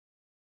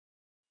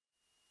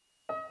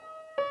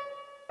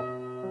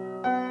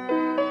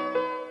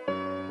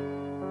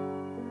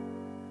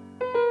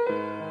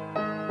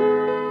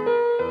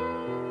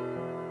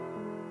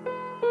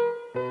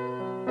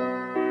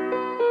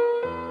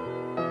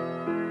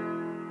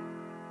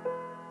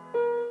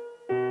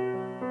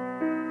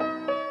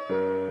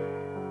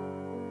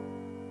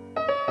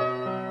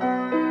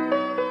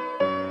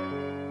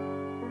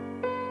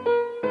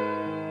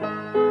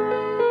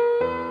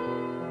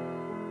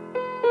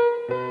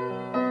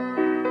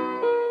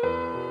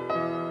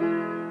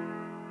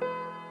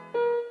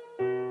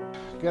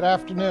Good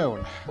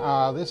afternoon.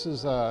 This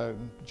is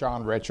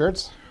John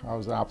Richards. I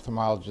was an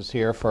ophthalmologist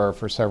here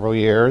for several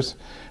years.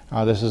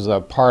 This is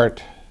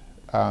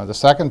the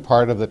second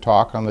part of the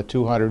talk on the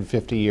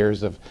 250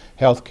 years of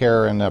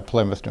healthcare in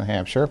Plymouth, New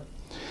Hampshire.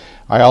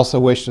 I also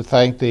wish to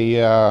thank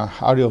the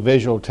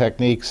audiovisual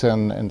techniques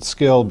and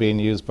skill being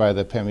used by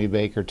the Pemmy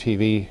Baker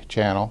TV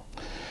channel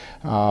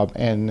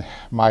and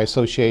my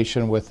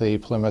association with the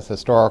Plymouth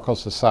Historical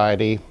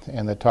Society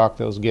and the talk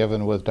that was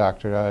given with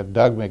Dr.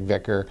 Doug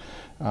McVicker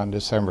on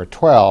December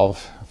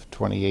 12,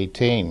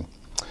 2018.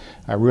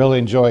 I really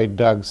enjoyed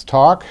Doug's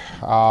talk,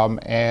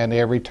 and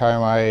every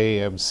time I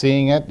am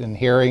seeing it and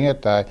hearing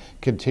it, I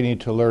continue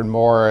to learn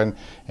more and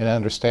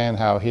understand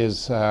how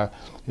his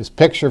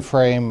picture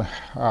frame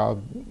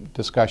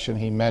discussion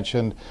he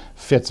mentioned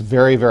fits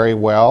very, very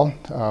well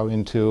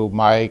into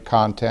my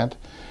content.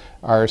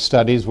 Our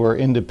studies were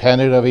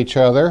independent of each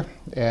other,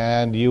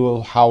 and you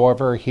will,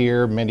 however,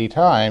 hear many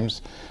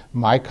times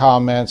my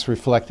comments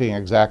reflecting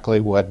exactly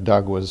what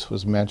Doug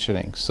was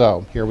mentioning.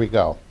 So here we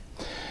go.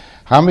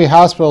 How many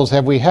hospitals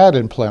have we had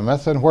in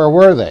Plymouth, and where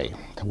were they?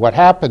 What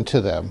happened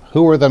to them?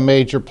 Who were the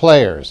major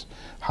players?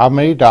 How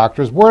many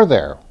doctors were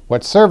there?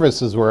 What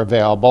services were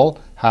available?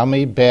 How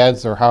many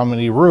beds or how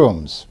many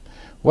rooms?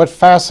 What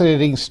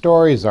fascinating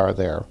stories are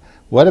there?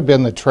 What have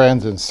been the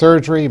trends in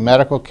surgery,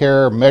 medical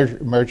care,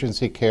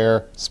 emergency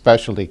care,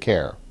 specialty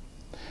care?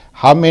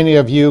 How many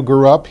of you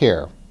grew up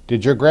here?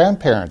 Did your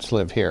grandparents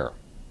live here?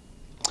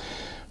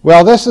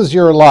 Well, This Is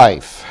Your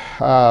Life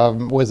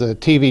was a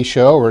TV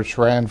show which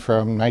ran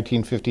from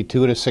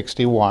 1952 to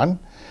 61.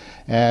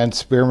 And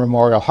Spear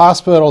Memorial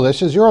Hospital,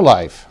 This Is Your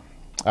Life.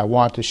 I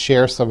want to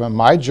share some of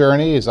my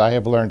journey as I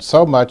have learned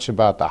so much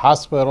about the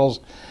hospitals,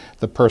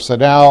 the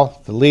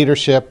personnel, the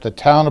leadership, the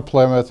town of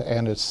Plymouth,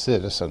 and its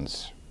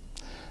citizens.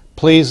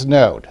 Please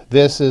note,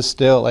 this is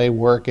still a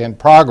work in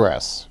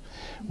progress,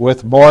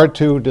 with more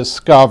to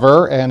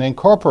discover and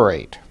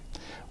incorporate.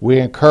 We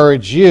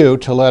encourage you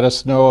to let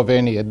us know of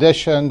any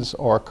additions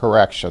or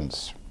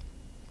corrections.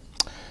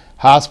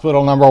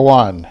 Hospital number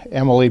 1,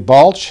 Emily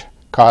Balch,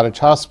 Cottage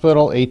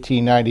Hospital,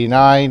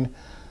 1899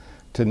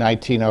 to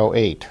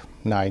 1908,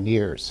 9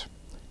 years.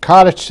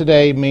 Cottage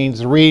today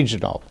means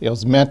regional. It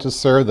was meant to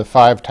serve the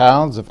 5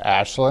 towns of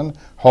Ashland,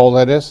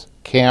 Holderness,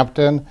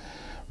 Campton,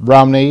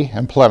 Rumney,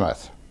 and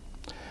Plymouth.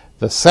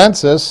 The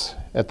census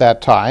at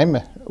that time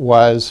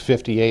was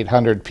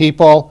 5,800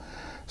 people,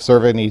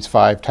 serving these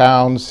 5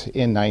 towns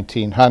in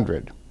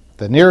 1900.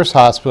 The nearest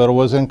hospital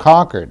was in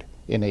Concord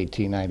in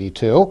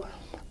 1892,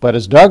 but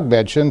as Doug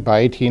mentioned,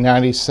 by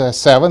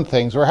 1897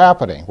 things were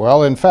happening.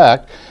 Well, in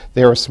fact,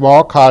 there were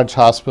small cottage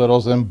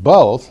hospitals in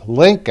both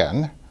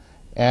Lincoln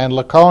and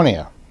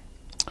Laconia.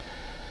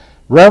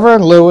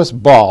 Reverend Lewis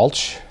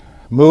Balch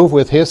moved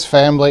with his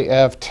family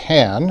of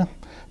 10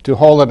 to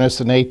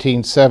Holderness in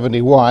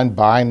 1871,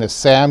 buying the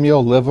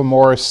Samuel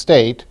Livermore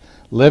estate,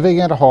 living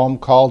in a home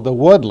called the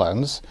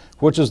Woodlands,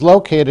 which is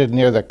located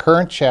near the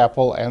current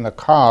chapel and the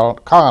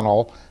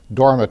Connell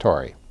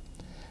dormitory.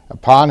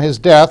 Upon his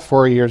death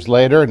 4 years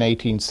later in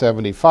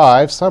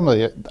 1875, some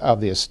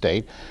of the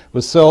estate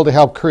was sold to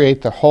help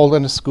create the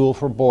Holderness School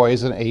for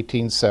Boys in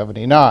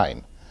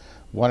 1879.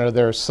 One of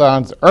their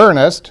sons,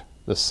 Ernest,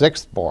 the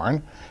 6th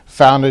born,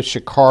 founded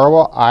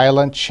Chicarwa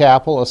Island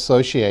Chapel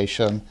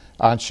Association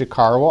on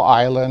Chicarwa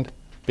Island,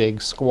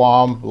 Big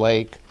Squam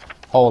Lake,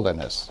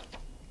 Holderness,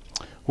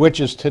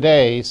 which is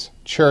today's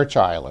Church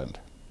Island.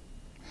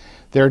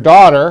 Their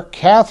daughter,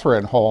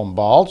 Catherine Holm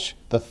Balch,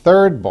 the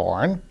 3rd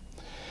born,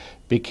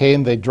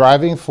 became the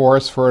driving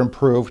force for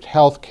improved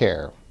health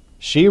care.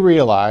 She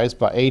realized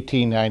by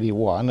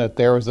 1891 that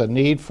there was a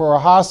need for a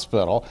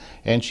hospital,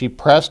 and she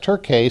pressed her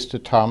case to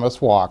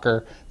Thomas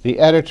Walker, the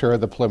editor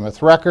of the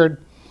Plymouth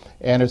Record,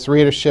 and its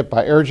readership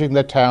by urging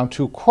the town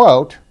to,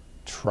 quote,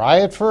 try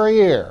it for a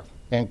year,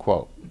 end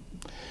quote.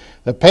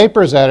 The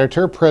paper's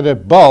editor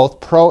printed both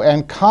pro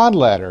and con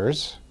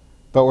letters,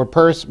 but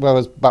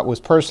was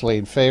personally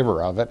in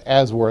favor of it,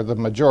 as were the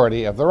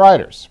majority of the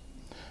writers.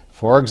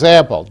 For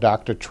example,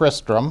 Dr.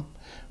 Tristram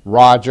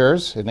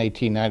Rogers in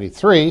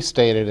 1893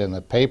 stated in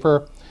the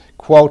paper,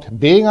 quote,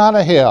 being on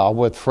a hill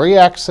with free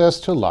access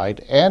to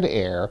light and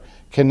air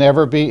can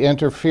never be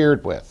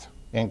interfered with,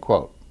 end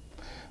quote.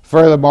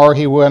 Furthermore,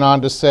 he went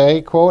on to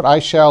say, quote, I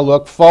shall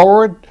look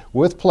forward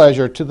with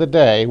pleasure to the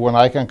day when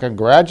I can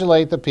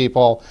congratulate the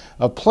people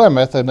of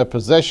Plymouth in the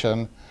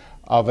position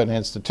of an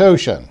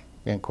institution,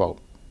 end quote.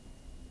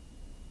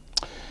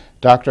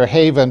 Dr.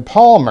 Haven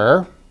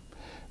Palmer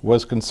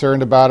was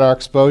concerned about our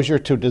exposure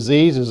to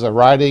diseases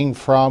arising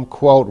from,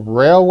 quote,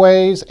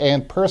 railways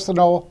and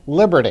personal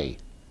liberty,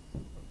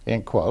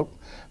 end quote,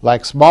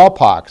 like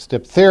smallpox,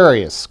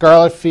 diphtheria,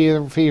 scarlet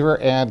fever,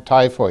 and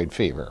typhoid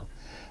fever.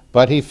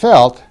 But he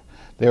felt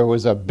there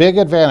was a big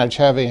advantage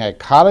having a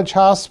cottage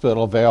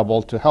hospital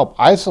available to help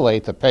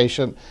isolate the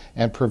patient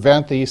and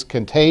prevent these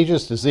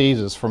contagious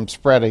diseases from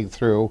spreading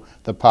through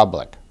the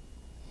public.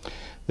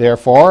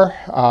 Therefore,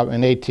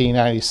 in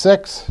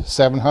 1896,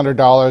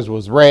 $700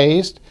 was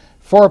raised.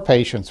 4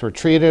 patients were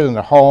treated in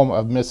the home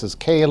of Mrs.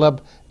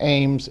 Caleb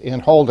Ames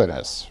in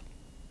Holderness.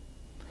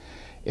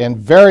 In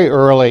very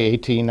early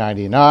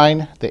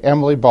 1899, the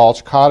Emily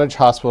Balch Cottage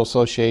Hospital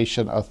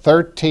Association of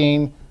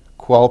 13,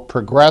 quote,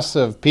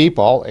 progressive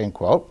people, end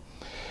quote,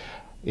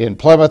 in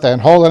Plymouth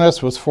and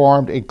Holderness was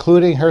formed,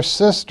 including her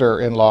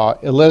sister-in-law,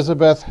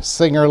 Elizabeth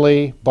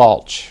Singerly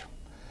Balch.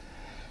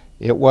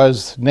 It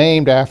was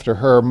named after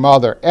her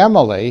mother,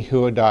 Emily,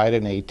 who had died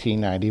in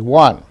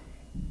 1891.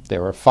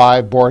 There were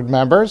 5 board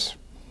members.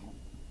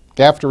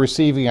 After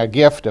receiving a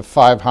gift of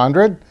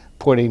 $500,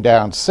 putting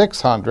down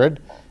 $600,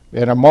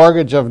 and a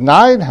mortgage of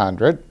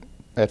 $900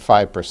 at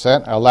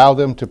 5%, allowed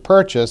them to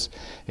purchase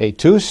a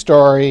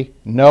 2-story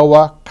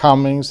Noah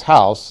Cummings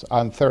house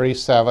on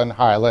 37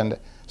 Highland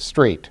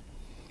Street.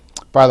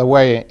 By the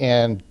way,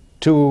 in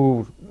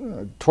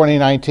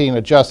 2019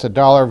 adjusted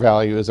dollar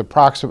value is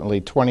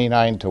approximately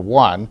 29 to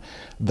 1.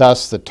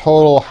 Thus, the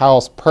total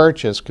house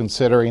purchase,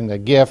 considering the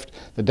gift,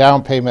 the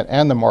down payment,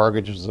 and the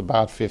mortgage, was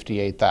about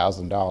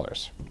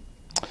 $58,000.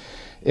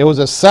 It was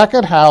a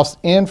second house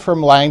in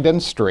from Langdon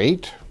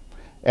Street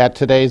at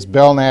today's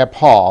Belknap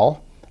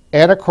Hall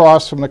and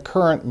across from the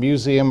current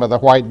Museum of the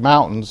White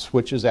Mountains,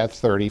 which is at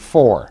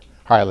 34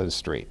 Highland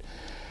Street.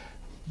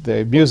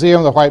 The Museum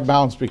of the White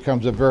Mountains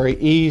becomes a very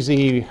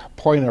easy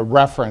point of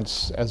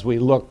reference as we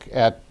look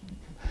at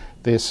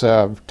this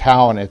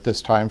town at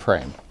this time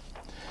frame.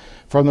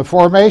 From the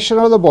formation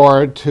of the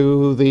board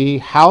to the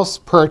house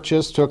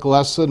purchase took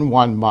less than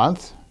 1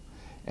 month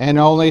and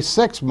only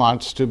 6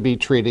 months to be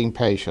treating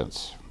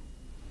patients.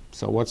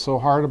 So what's so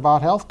hard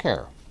about health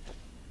care?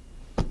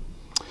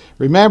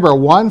 Remember,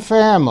 one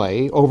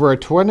family over a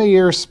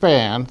 20-year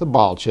span, the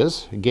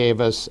Balches, gave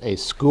us a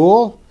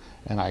school,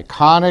 an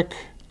iconic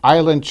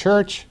island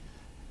church,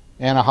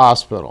 and a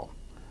hospital.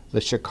 The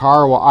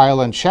Chicarwa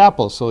Island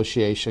Chapel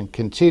Association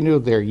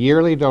continued their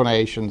yearly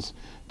donations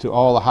to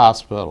all the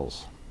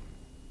hospitals.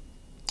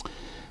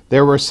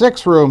 There were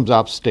 6 rooms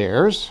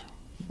upstairs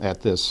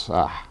at this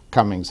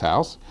Cummings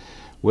house,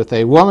 with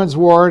a woman's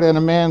ward and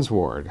a man's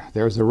ward.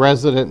 There was a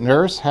resident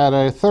nurse, had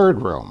a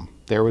 3rd room.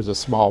 There was a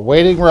small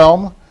waiting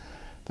room.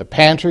 The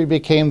pantry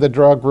became the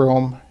drug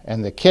room,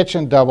 and the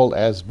kitchen doubled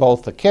as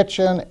both the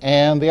kitchen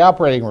and the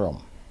operating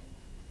room.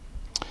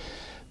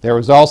 There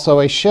was also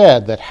a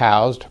shed that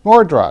housed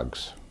more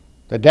drugs.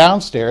 The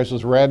downstairs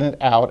was rented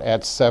out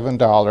at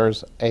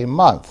 $7 a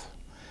month.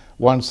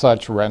 One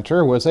such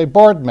renter was a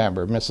board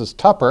member, Mrs.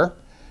 Tupper,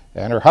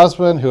 and her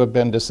husband, who had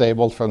been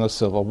disabled from the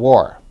Civil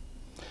War.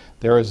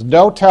 There was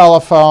no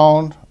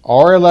telephone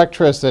or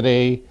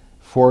electricity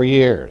for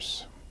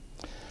years.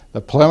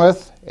 The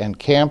Plymouth and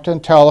Campton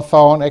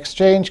Telephone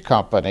Exchange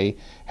Company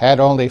had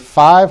only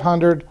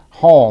 500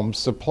 homes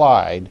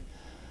supplied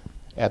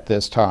at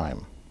this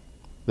time.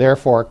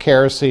 Therefore,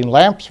 kerosene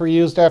lamps were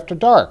used after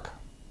dark.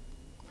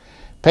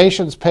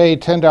 Patients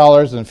paid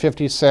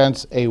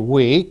 $10.50 a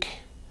week,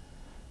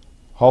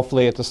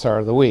 hopefully at the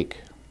start of the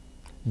week.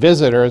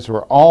 Visitors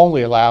were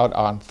only allowed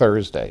on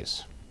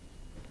Thursdays.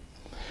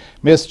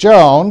 Miss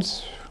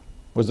Jones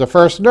was the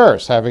first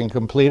nurse, having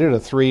completed a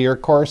 3-year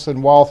course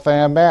in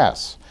Waltham,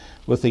 Mass,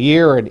 with a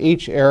year in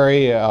each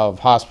area of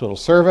hospital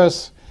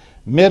service,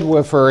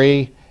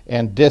 midwifery,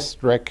 and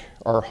district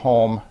or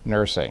home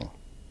nursing.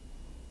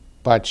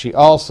 But she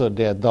also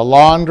did the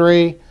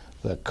laundry,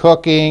 the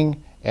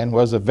cooking, and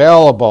was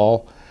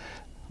available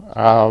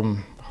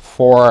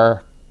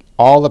for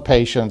all the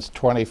patients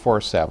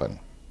 24/7.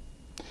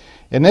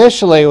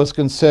 Initially, it was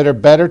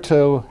considered better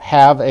to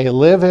have a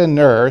live-in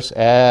nurse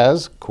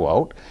as,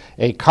 quote,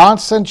 a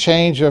constant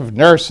change of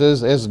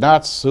nurses is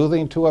not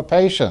soothing to a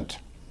patient,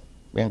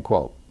 end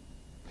quote.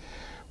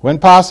 When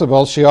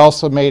possible, she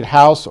also made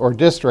house or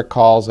district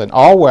calls in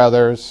all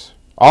weathers,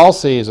 all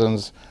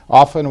seasons,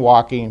 often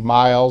walking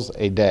miles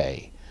a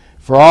day.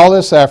 For all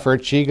this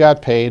effort, she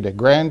got paid a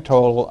grand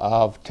total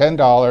of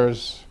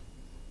 $10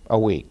 a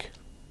week.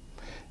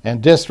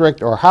 And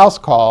district or house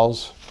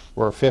calls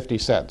were 50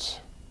 cents.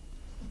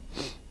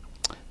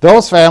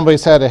 Those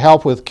families had to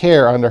help with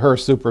care under her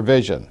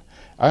supervision.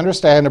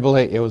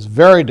 Understandably, it was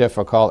very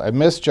difficult, and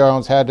Miss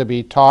Jones had to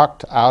be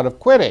talked out of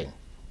quitting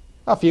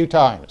a few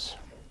times.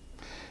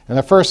 In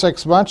the first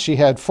 6 months, she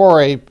had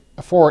 4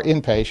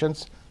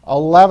 inpatients,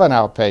 11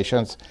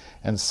 outpatients,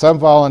 and some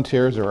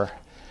volunteers were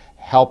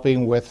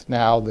helping with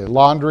now the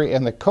laundry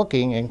and the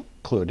cooking,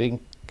 including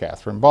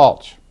Catherine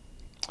Balch.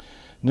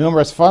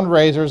 Numerous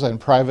fundraisers and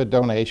private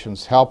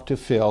donations helped to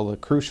fill the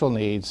crucial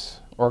needs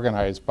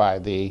organized by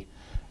the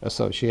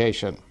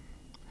association.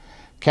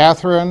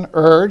 Catherine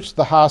urged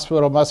the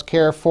hospital must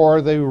care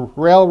for the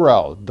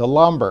railroad, the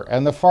lumber,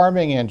 and the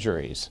farming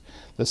injuries,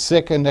 the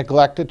sick and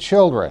neglected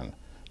children,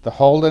 the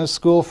Holderness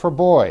School for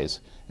boys,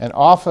 and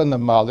often the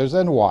mothers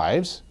and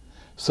wives,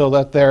 so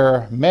that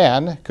their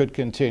men could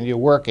continue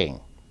working.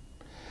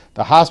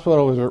 The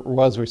hospital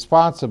was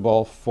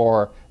responsible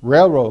for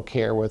railroad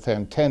care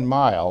within 10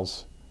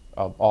 miles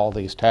of all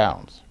these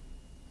towns.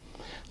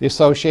 The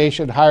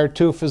association hired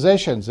 2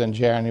 physicians in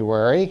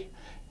January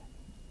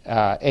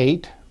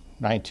 8,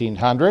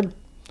 1900.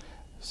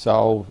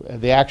 So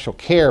the actual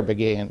care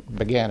began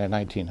in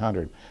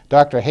 1900.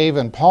 Dr.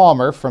 Haven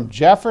Palmer from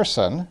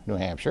Jefferson, New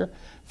Hampshire,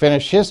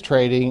 finished his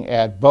training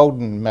at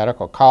Bowdoin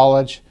Medical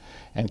College,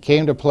 and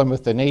came to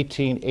Plymouth in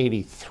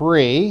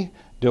 1883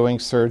 doing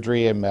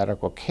surgery and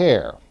medical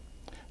care.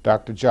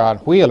 Dr. John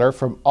Wheeler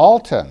from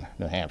Alton,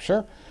 New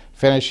Hampshire,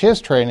 finished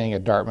his training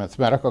at Dartmouth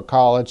Medical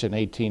College in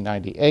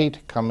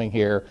 1898, coming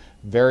here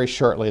very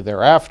shortly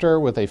thereafter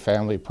with a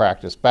family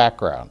practice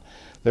background.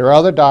 There are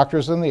other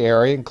doctors in the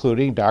area,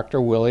 including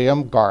Dr.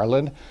 William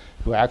Garland,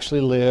 who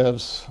actually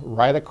lives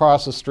right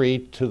across the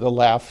street to the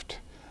left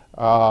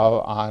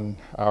on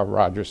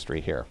Rogers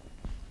Street here.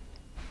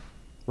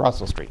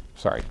 Russell Street,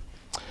 sorry.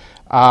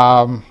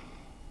 Also,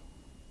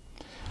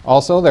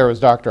 there was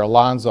Dr.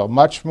 Alonzo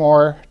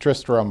Muchmore,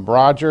 Tristram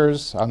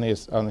Rogers,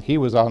 he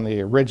was on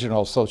the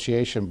original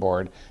association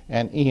board,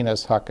 and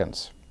Enos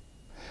Huckins.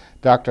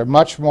 Dr.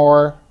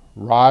 Muchmore,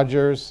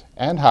 Rogers,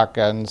 and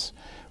Huckins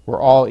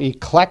were all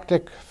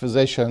eclectic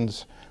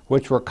physicians,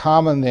 which were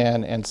common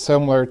then and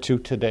similar to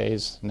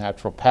today's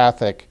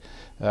naturopathic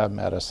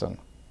medicine.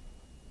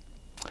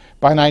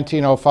 By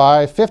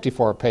 1905,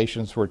 54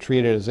 patients were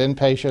treated as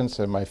inpatients,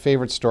 and my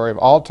favorite story of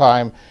all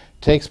time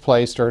takes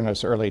place during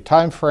this early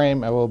time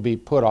frame and will be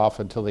put off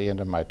until the end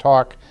of my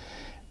talk.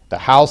 The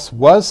house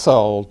was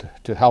sold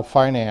to help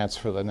finance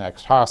for the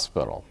next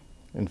hospital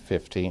for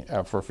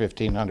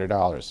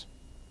 $1,500.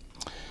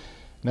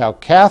 Now,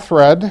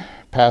 Catherine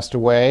passed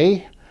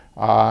away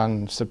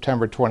on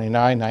September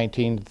 29,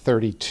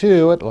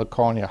 1932 at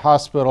Laconia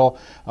Hospital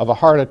of a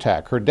heart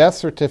attack. Her death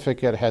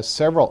certificate has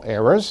several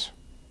errors,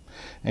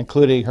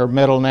 including her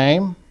middle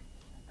name,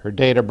 her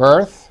date of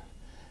birth,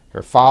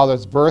 her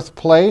father's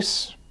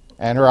birthplace,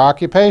 and her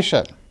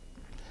occupation.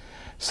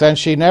 Since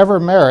she never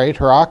married,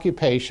 her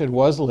occupation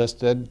was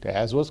listed,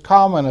 as was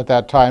common at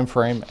that time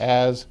frame,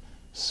 as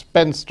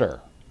spinster.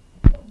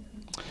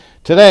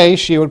 Today,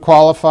 she would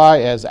qualify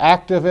as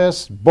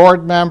activist,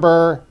 board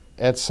member,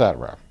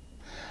 etc.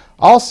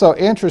 Also,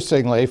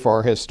 interestingly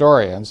for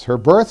historians, her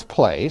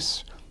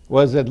birthplace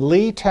was at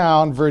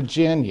Leetown,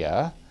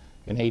 Virginia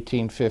in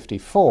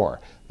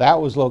 1854. That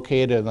was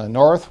located in the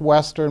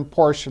northwestern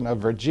portion of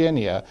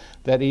Virginia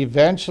that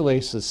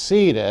eventually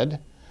seceded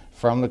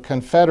from the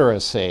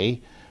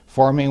Confederacy,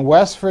 forming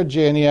West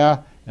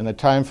Virginia in the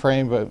time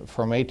frame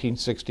from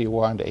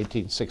 1861 to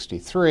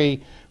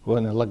 1863,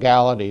 when the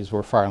legalities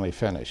were finally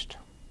finished.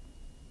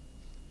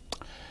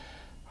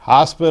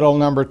 Hospital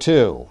number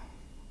 2,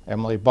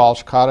 Emily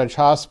Balch Cottage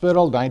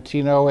Hospital,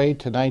 1908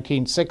 to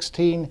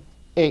 1916,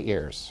 8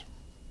 years.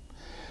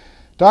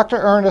 Dr.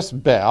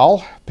 Ernest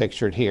Bell,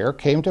 pictured here,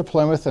 came to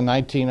Plymouth in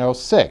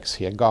 1906.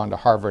 He had gone to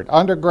Harvard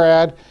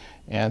undergrad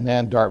and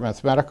then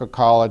Dartmouth Medical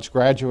College,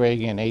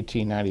 graduating in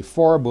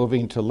 1894,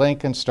 moving to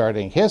Lincoln,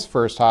 starting his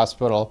first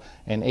hospital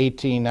in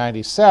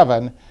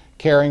 1897,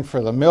 caring for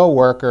the mill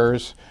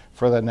workers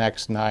for the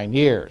next 9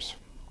 years.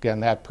 Again,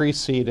 that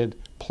preceded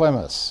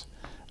Plymouth's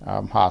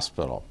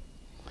hospital.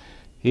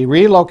 He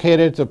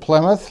relocated to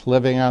Plymouth,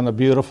 living on the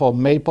beautiful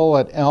maple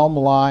and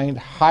elm-lined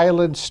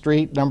Highland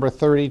Street, number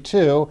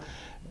 32.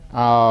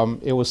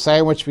 It was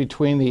sandwiched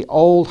between the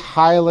old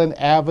Highland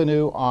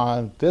Avenue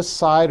on this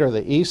side, or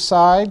the east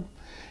side,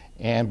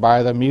 and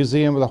by the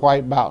Museum of the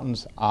White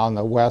Mountains on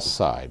the west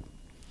side.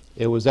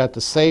 It was at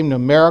the same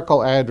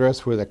numerical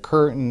address where the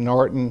current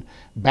Norton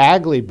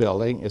Bagley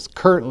building is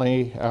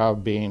currently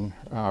being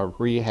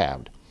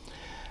rehabbed.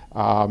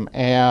 On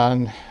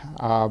the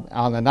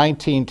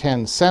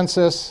 1910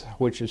 census,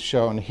 which is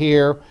shown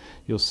here,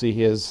 you'll see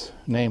his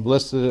name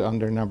listed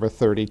under number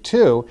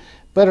 32.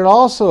 But it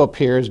also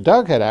appears,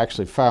 Doug had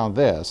actually found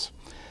this,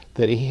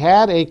 that he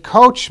had a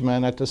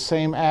coachman at the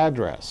same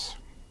address.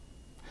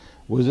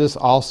 Was this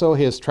also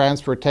his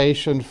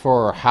transportation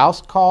for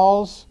house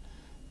calls?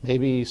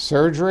 Maybe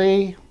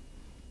surgery?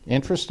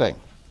 Interesting.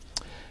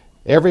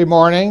 Every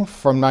morning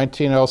from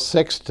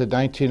 1906 to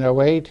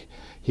 1908,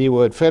 he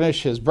would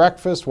finish his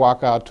breakfast,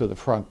 walk out to the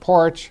front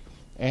porch,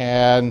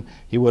 and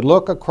he would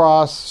look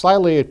across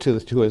slightly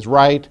to his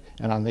right,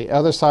 and on the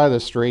other side of the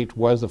street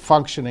was the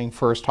functioning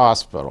First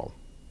Hospital.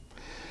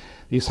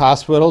 These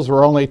hospitals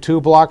were only 2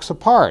 blocks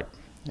apart,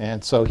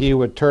 and so he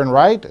would turn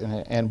right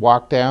and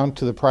walk down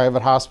to the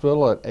private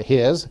hospital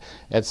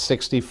at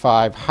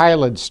 65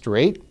 Highland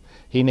Street.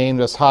 He named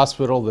this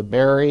hospital the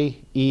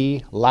Mary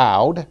E.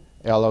 Loud,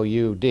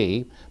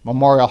 L-O-U-D,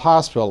 Memorial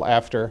Hospital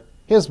after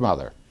his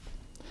mother.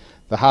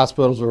 The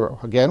hospitals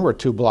were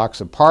 2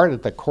 blocks apart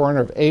at the corner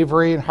of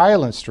Avery and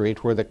Highland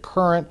Street, where the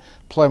current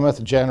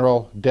Plymouth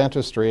General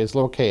Dentistry is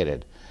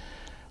located.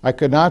 I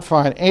could not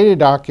find any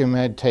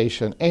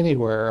documentation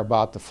anywhere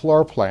about the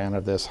floor plan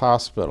of this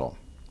hospital.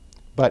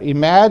 But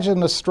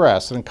imagine the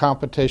stress and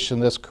competition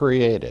this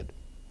created.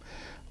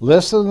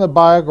 Listen to the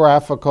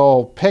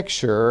biographical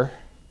picture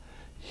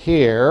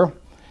here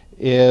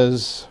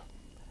is,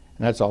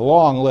 and that's a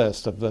long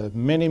list of the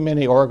many,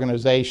 many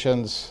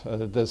organizations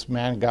that this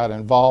man got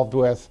involved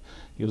with.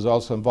 He was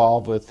also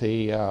involved with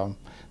the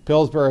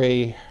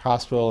Pillsbury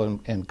Hospital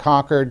in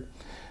Concord.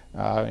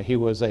 He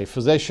was a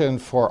physician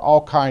for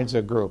all kinds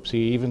of groups.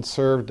 He even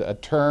served a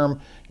term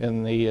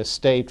in the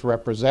state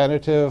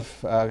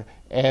representative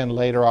and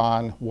later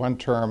on 1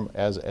 term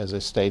as a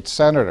state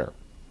senator.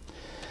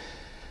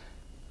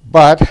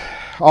 But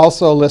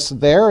also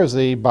listed there is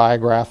the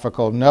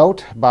biographical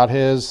note about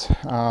his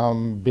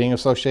being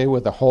associated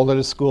with the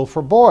Holiness School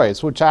for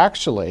Boys, which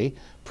actually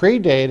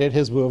predated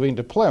his moving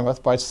to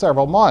Plymouth by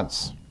several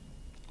months.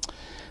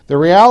 The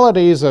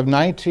realities of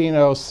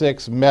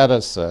 1906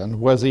 medicine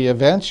was the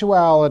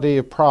eventuality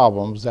of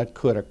problems that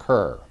could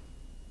occur.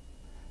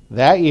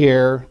 That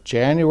year,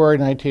 January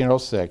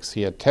 1906,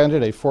 he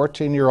attended a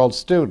 14-year-old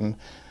student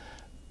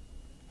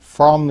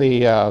from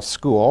the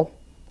school.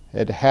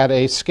 It had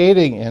a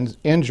skating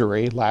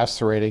injury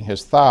lacerating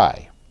his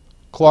thigh.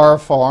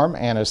 Chloroform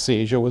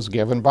anesthesia was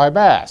given by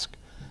mask,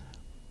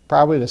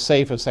 probably the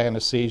safest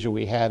anesthesia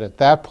we had at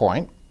that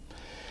point.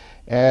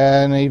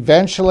 And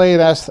eventually,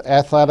 the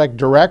athletic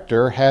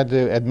director had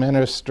to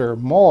administer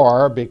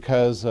more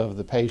because of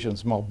the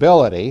patient's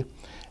mobility,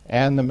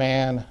 and the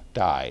man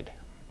died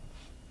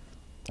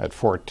at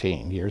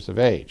 14 years of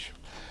age.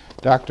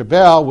 Dr.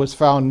 Bell was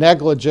found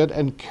negligent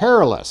and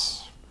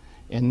careless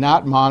in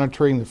not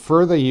monitoring the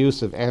further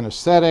use of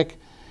anesthetic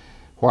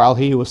while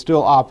he was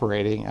still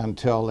operating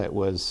until it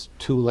was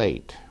too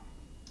late.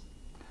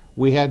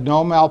 We had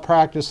no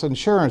malpractice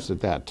insurance at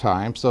that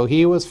time, so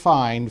he was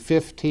fined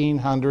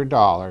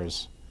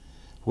 $1,500,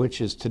 which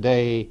is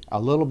today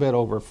a little bit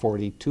over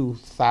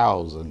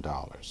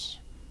 $42,000.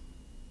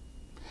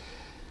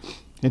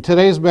 In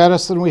today's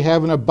medicine, we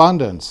have an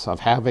abundance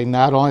of having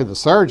not only the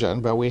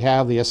surgeon, but we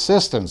have the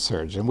assistant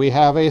surgeon. We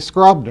have a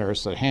scrub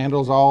nurse that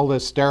handles all the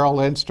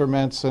sterile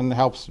instruments and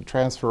helps to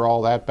transfer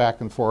all that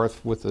back and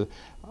forth with the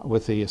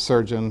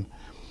surgeon.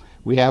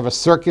 We have a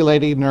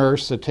circulating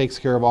nurse that takes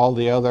care of all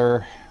the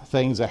other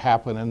things that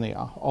happen in the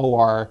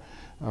OR,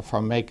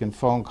 from making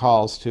phone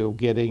calls to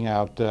getting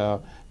out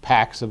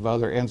packs of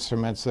other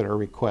instruments that are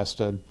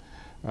requested,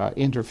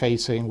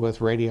 interfacing with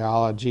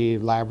radiology,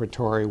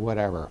 laboratory,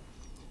 whatever.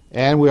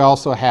 And we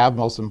also have,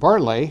 most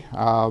importantly,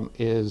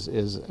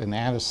 is an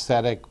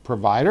anesthetic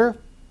provider,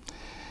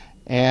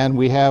 and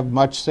we have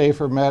much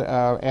safer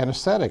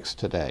anesthetics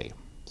today.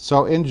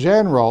 So in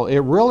general, it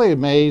really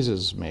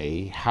amazes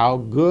me how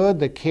good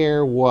the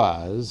care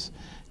was,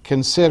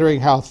 considering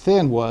how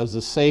thin was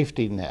the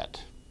safety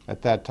net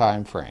at that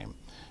time frame.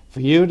 For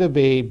you to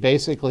be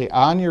basically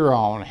on your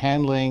own,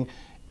 handling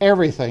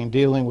everything,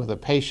 dealing with a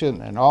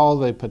patient and all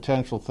the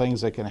potential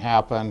things that can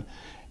happen,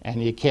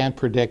 and you can't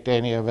predict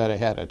any of it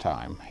ahead of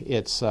time.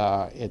 It's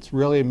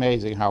really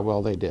amazing how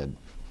well they did.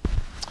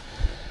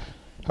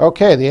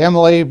 Okay, the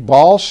Emily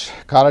Balch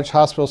Cottage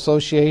Hospital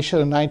Association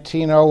in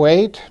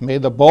 1908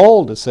 made the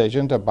bold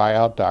decision to buy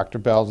out Dr.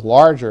 Bell's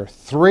larger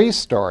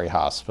 3-story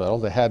hospital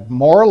that had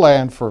more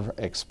land for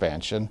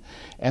expansion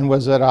and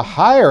was at a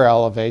higher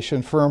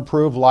elevation for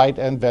improved light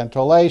and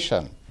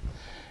ventilation.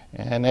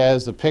 And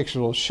as the picture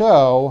will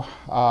show,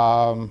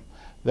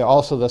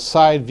 also the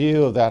side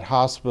view of that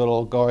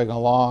hospital going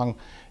along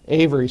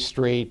Avery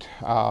Street,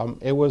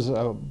 it was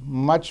a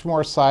much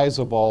more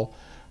sizable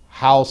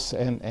house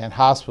and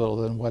hospital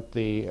than what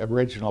the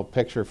original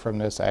picture from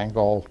this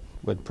angle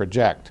would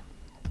project.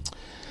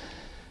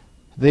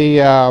 They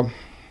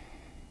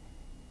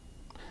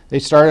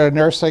started a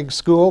nursing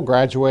school,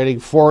 graduating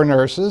 4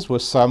 nurses,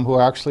 with some who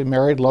actually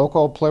married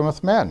local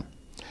Plymouth men.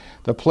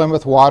 The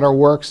Plymouth Water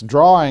Works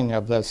drawing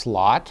of this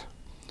lot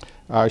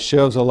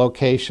shows a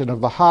location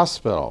of the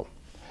hospital.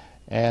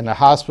 And the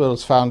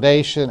hospital's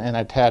foundation and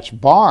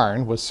attached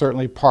barn was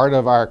certainly part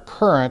of our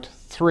current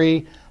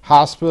 3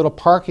 hospital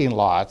parking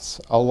lots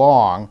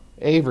along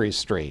Avery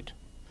Street.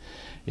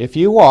 If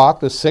you walk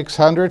the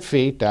 600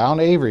 feet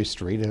down Avery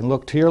Street and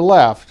look to your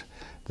left,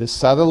 the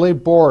southerly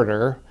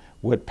border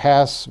would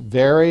pass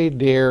very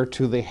near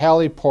to the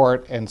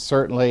heliport and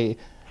certainly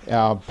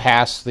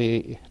past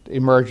the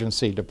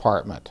emergency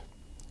department.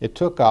 It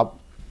took up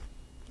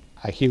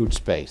a huge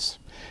space.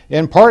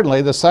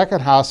 Importantly, the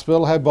second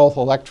hospital had both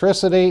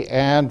electricity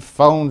and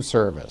phone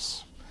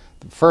service.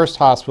 The first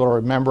hospital,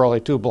 remember,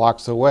 only 2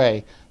 blocks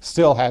away,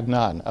 still had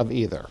none of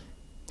either.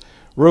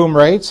 Room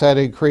rates had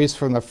increased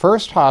from the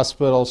first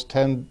hospital's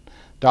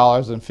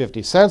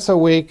 $10.50 a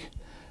week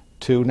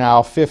to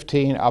now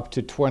 $15 up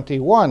to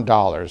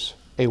 $21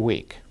 a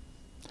week.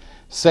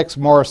 6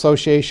 more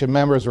association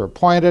members were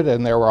appointed,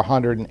 and there were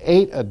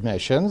 108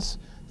 admissions,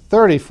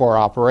 34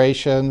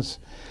 operations,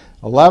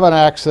 11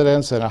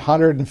 accidents, and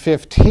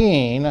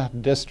 115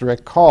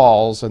 district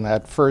calls in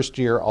that first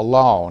year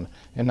alone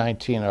in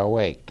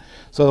 1908.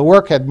 So the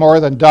work had more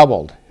than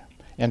doubled,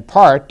 in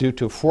part due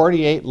to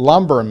 48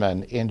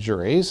 lumbermen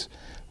injuries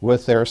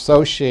with their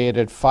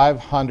associated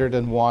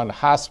 501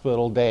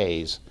 hospital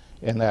days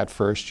in that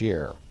first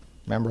year.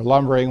 Remember,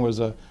 lumbering was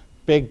a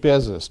big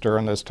business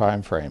during this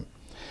time frame.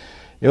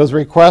 It was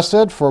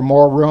requested for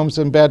more rooms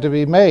and bed to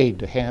be made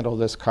to handle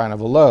this kind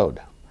of a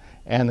load.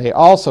 And they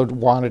also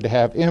wanted to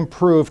have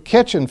improved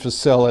kitchen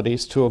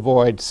facilities to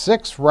avoid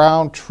 6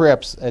 round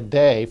trips a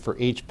day for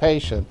each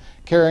patient,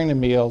 carrying the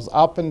meals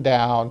up and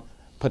down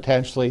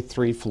potentially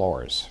 3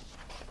 floors.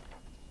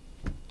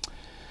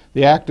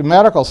 The active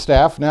medical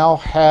staff now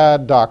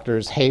had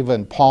Doctors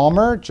Haven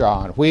Palmer,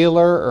 John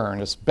Wheeler,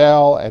 Ernest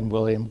Bell, and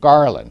William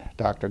Garland.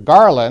 Dr.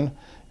 Garland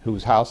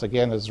whose house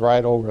again is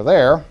right over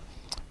there,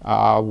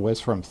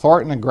 was from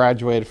Thornton and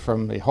graduated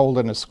from the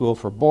Holderness School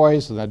for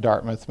Boys and the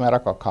Dartmouth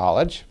Medical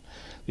College.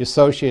 The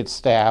associate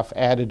staff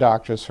added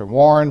doctors from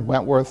Warren,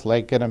 Wentworth,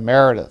 Lincoln, and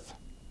Meredith.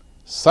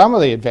 Some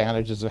of the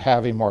advantages of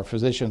having more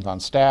physicians on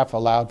staff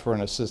allowed for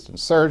an assistant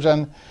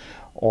surgeon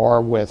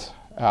or with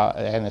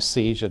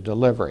anesthesia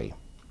delivery.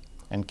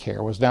 And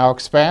care was now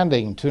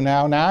expanding to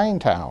now 9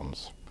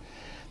 towns.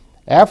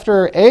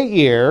 After 8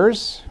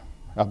 years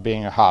of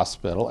being a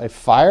hospital, a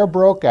fire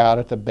broke out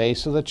at the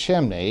base of the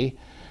chimney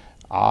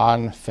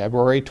on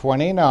February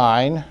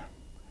 29,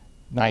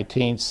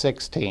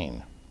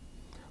 1916.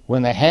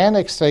 When the hand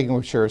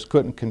extinguishers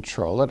couldn't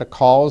control it, a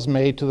call was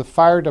made to the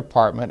fire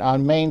department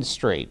on Main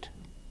Street.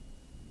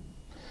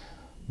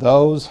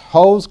 Those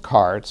hose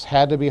carts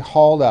had to be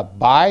hauled up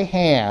by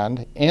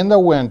hand in the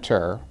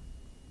winter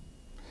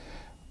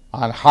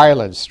on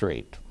Highland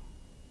Street.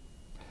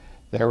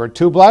 There were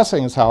 2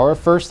 blessings, however.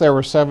 First, there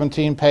were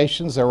 17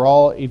 patients. They were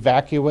all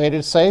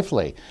evacuated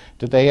safely.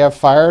 Did they have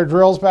fire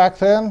drills back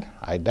then?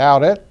 I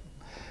doubt it.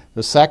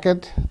 The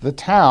second, the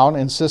town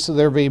insisted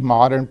there be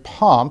modern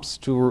pumps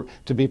to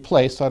be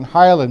placed on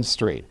Highland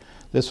Street.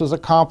 This was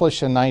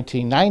accomplished in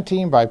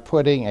 1919 by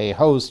putting a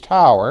hose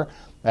tower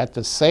at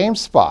the same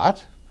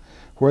spot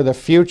where the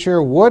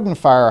future wooden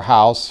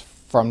firehouse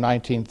from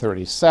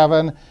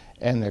 1937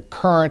 and the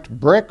current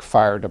brick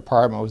fire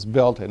department was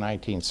built in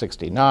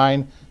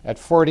 1969 at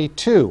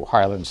 42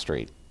 Highland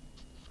Street.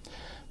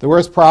 The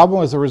worst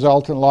problem was the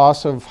resultant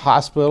loss of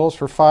hospitals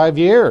for 5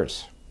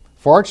 years.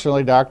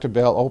 Fortunately, Dr.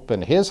 Bell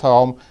opened his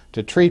home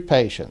to treat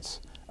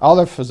patients.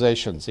 Other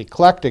physicians,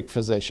 eclectic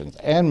physicians,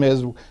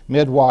 and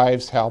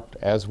midwives helped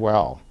as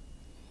well.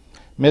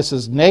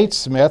 Mrs. Nate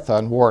Smith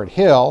on Ward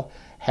Hill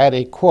had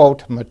a,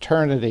 quote,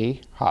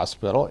 maternity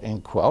hospital,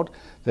 end quote,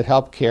 that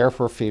helped care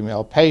for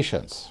female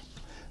patients.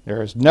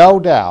 There is no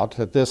doubt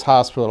that this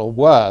hospital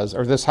was,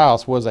 or this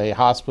house was a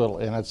hospital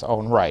in its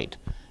own right.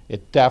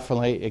 It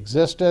definitely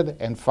existed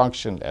and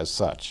functioned as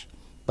such,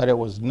 but it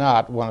was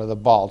not one of the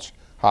Balch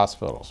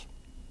hospitals.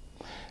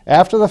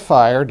 After the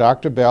fire,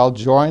 Dr. Bell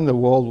joined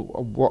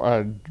World War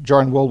I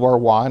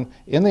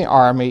in the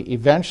Army,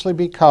 eventually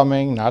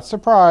becoming, not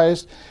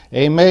surprised,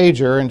 a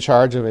major in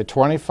charge of a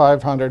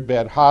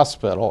 2,500-bed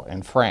hospital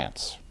in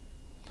France.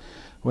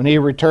 When he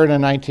returned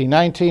in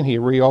 1919, he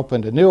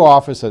reopened a new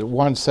office at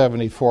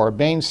 174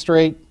 Main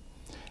Street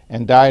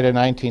and died in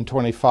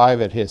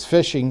 1925 at his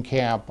fishing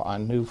camp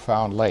on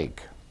Newfound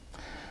Lake.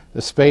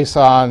 The space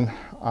on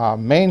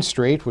Main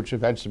Street, which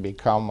eventually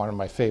became one of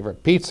my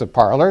favorite pizza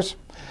parlors,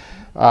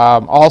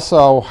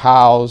 also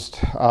housed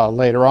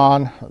later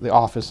on the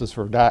offices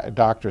for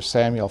Dr.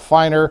 Samuel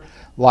Feiner,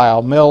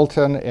 Lyle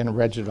Middleton, and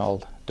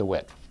Reginald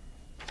DeWitt.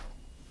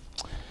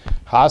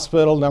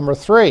 Hospital number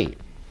 3,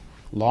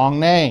 long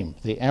name,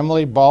 the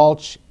Emily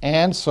Balch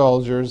and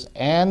Soldiers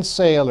and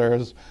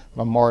Sailors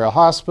Memorial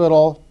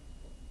Hospital,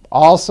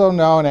 also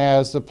known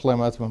as the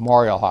Plymouth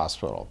Memorial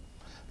Hospital.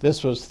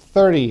 This was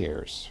 30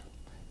 years,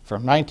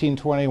 from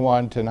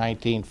 1921 to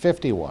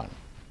 1951.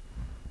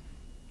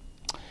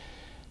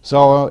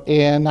 So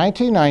in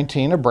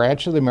 1919, a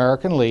branch of the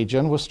American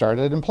Legion was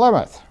started in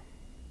Plymouth,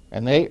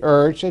 and they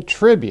urged a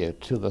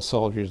tribute to the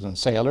soldiers and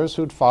sailors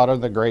who'd fought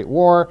in the Great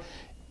War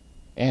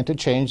and to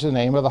change the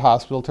name of the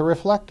hospital to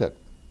reflect it.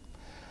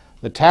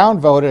 The town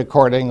voted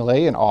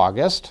accordingly in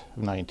August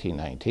of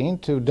 1919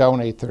 to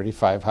donate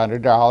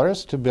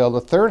 $3,500 to build a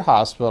 3rd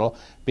hospital,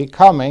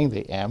 becoming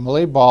the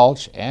Emily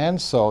Balch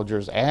and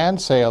Soldiers and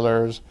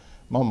Sailors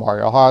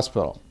Memorial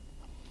Hospital.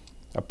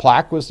 A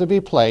plaque was to be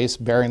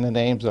placed bearing the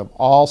names of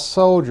all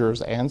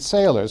soldiers and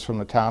sailors from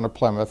the town of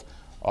Plymouth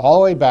all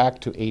the way back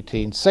to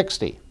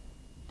 1860.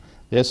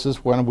 This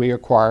is when we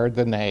acquired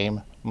the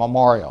name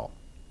Memorial.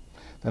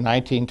 The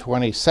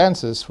 1920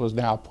 census was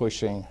now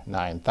pushing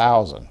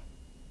 9,000.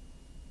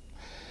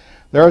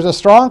 There was a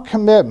strong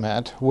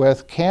commitment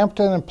with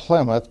Campton and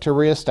Plymouth to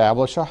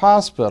reestablish a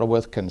hospital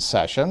with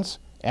concessions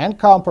and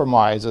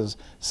compromises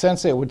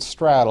since it would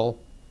straddle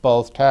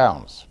both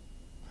towns.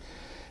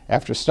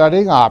 After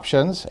studying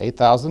options,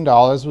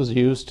 $8,000 was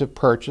used to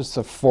purchase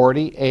the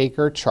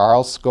 40-acre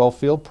Charles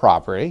Schofield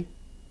property,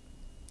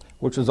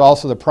 which was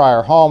also the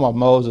prior home of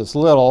Moses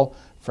Little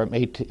from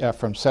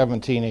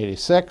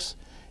 1786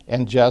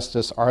 and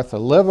Justice Arthur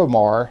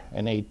Livermore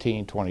in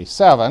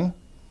 1827.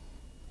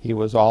 He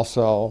was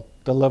also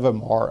the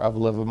Livermore of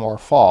Livermore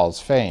Falls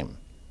fame.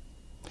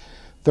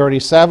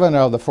 37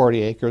 of the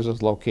 40 acres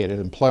was located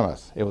in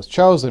Plymouth. It was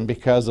chosen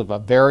because of a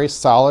very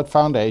solid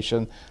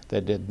foundation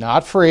that did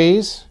not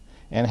freeze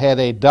and had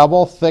a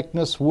double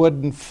thickness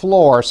wooden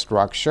floor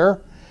structure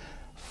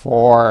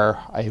for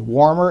a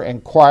warmer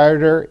and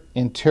quieter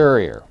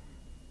interior.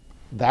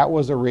 That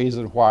was the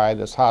reason why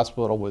this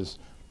hospital was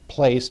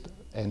placed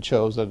and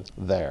chosen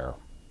there.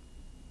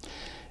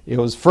 It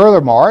was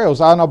furthermore, it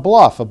was on a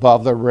bluff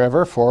above the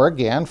river for,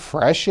 again,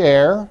 fresh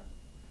air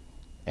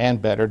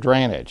and better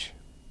drainage.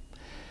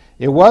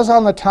 It was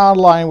on the town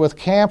line with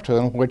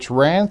Campton, which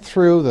ran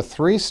through the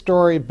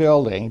 3-story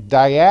building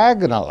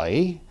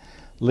diagonally,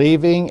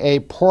 leaving a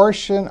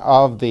portion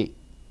of the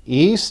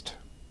east,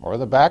 or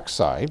the back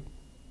side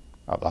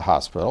of the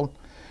hospital,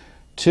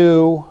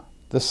 to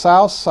the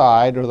south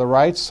side or the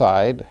right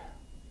side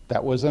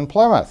that was in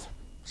Plymouth.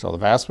 So the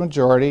vast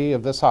majority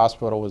of this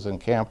hospital was in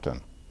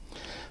Campton.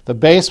 The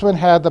basement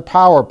had the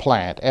power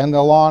plant and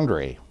the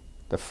laundry.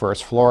 The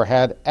first floor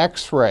had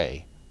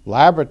X-ray,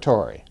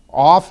 laboratory,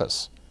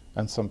 office,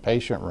 and some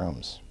patient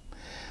rooms.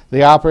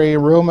 The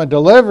operating room and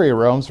delivery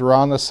rooms were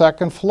on the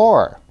second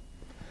floor.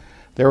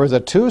 There was a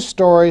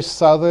two-story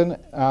southern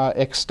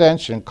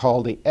extension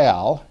called the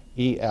ELL,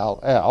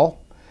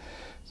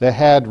 that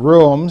had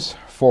rooms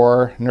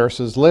for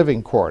nurses'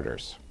 living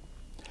quarters.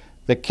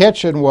 The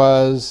kitchen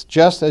was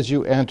just as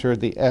you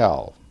entered the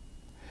L.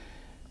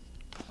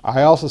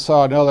 I also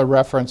saw another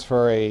reference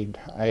for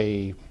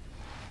a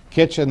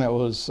kitchen that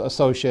was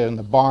associated in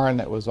the barn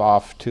that was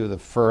off to the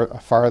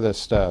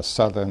farthest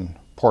southern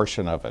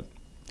portion of it.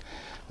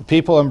 The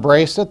people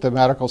embraced it, the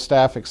medical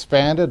staff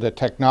expanded, the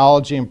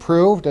technology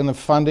improved, and the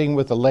funding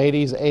with the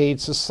Ladies' Aid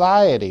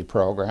Society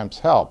programs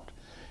helped.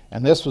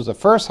 And this was the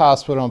first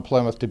hospital in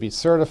Plymouth to be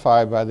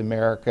certified by the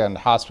American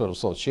Hospital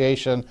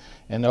Association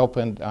and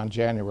opened on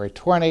January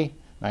 20,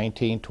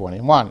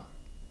 1921.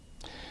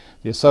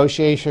 The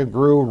association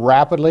grew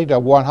rapidly to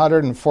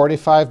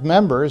 145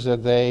 members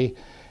as they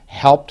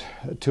helped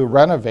to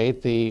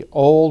renovate the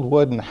old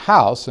wooden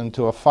house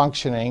into a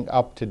functioning,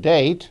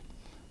 up-to-date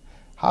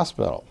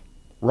hospital.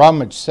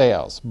 Rummage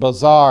sales,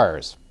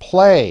 bazaars,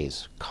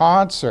 plays,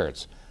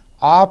 concerts,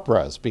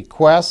 operas,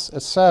 bequests,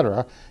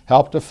 etc.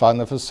 helped to fund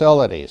the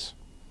facilities.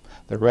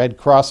 The Red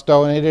Cross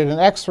donated an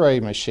X-ray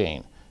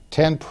machine.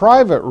 10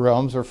 private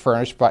rooms were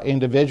furnished by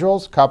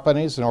individuals,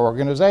 companies, and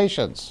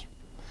organizations.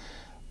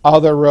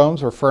 Other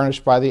rooms were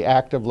furnished by the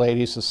Active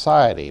Ladies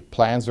Society.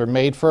 Plans were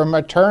made for a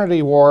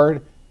maternity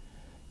ward,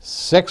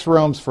 6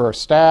 rooms for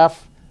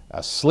staff,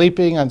 a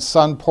sleeping and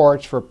sun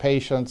porch for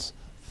patients,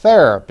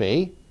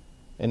 therapy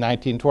in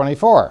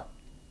 1924.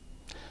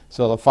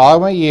 So the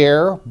following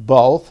year,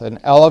 both an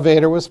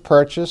elevator was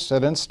purchased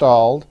and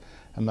installed,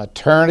 a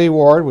maternity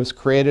ward was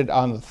created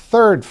on the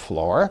 3rd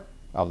floor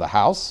of the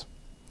house,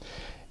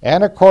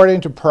 and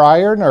according to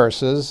prior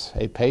nurses,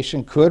 a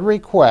patient could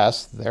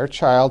request their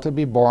child to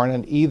be born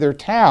in either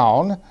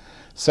town,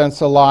 since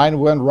the line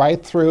went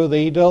right through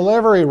the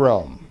delivery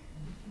room.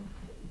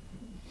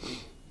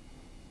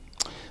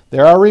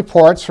 There are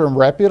reports from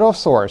reputable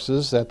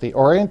sources that the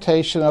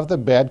orientation of the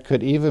bed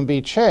could even be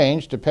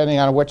changed depending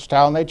on which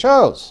town they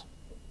chose.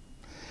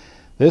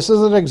 This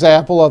is an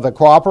example of the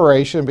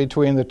cooperation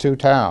between the two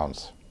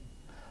towns.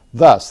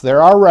 Thus,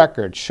 there are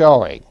records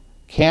showing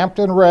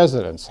Campton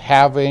residents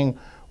having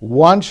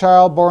one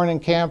child born in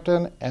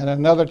Campton and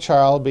another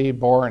child be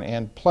born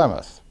in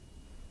Plymouth,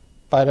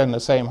 but in the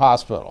same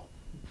hospital.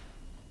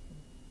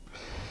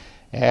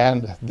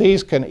 And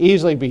these can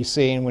easily be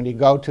seen when you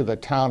go to the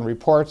town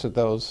reports at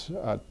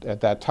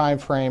that time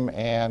frame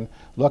and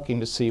looking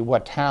to see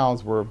what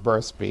towns were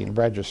births being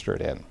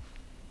registered in.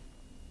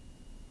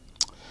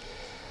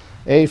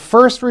 A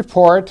first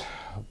report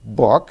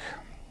little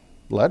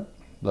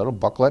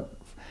booklet,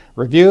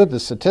 reviewed the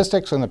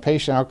statistics on the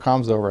patient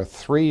outcomes over a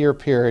 3-year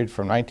period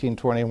from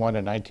 1921 to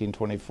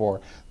 1924.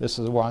 This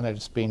is the one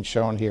that's being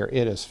shown here.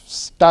 It is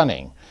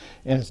stunning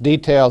in its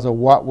details of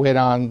what went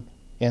on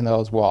in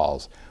those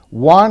walls.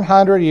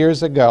 100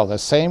 years ago, the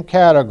same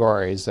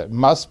categories that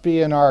must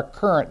be in our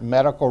current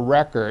medical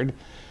record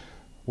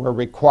were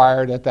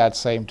required at that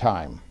same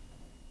time.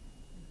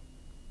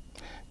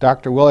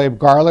 Dr. William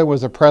Garland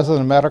was the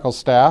president of medical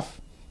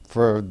staff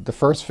for the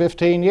first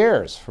 15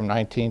 years, from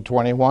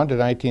 1921 to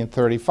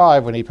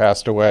 1935 when he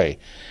passed away.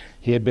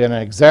 He had been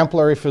an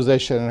exemplary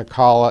physician and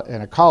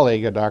a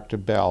colleague of Dr.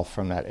 Bell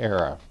from that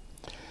era.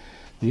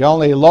 The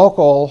only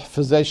local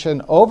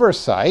physician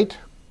oversight,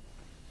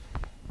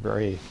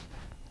 very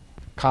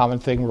common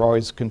thing we're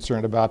always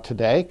concerned about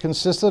today,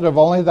 consisted of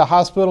only the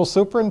hospital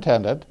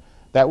superintendent.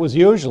 That was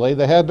usually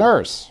the head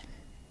nurse.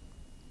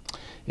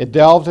 It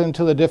delved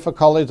into the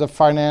difficulties of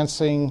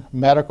financing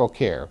medical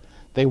care.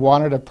 They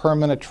wanted a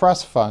permanent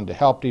trust fund to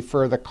help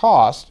defer the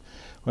cost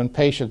when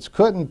patients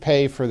couldn't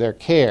pay for their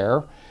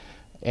care,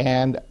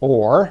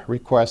 or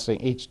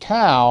requesting each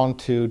town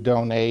to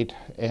donate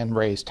and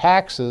raise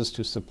taxes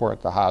to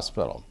support the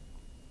hospital.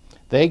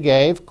 They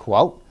gave,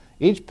 quote,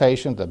 each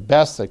patient the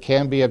best that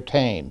can be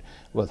obtained,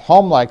 with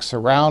home-like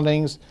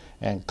surroundings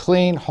and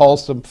clean,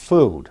 wholesome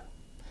food.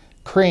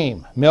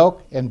 Cream,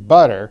 milk, and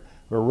butter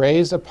were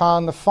raised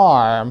upon the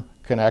farm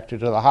connected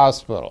to the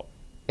hospital,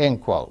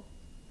 end quote.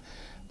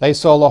 They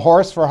sold a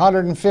horse for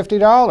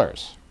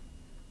 $150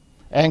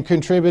 and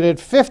contributed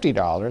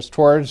 $50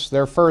 towards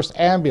their first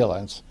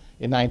ambulance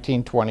in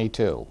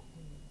 1922.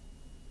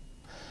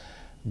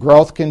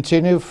 Growth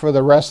continued for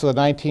the rest of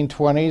the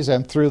 1920s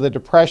and through the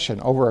Depression.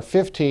 Over a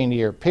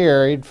 15-year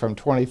period from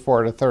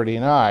 24 to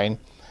 39,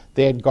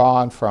 they had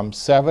gone from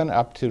 7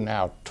 up to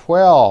now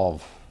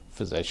 12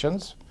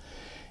 physicians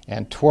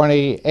and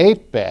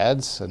 28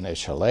 beds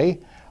initially,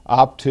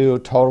 up to a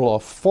total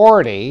of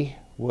 40,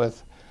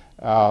 with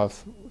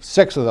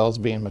 6 of those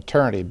being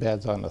maternity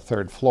beds on the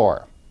 3rd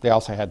floor. They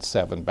also had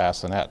 7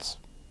 bassinets.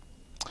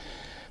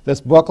 This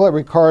booklet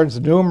records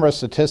numerous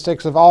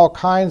statistics of all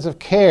kinds of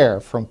care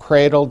from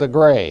cradle to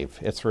grave.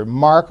 It's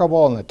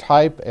remarkable in the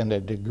type and the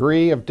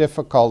degree of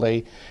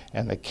difficulty,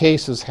 and the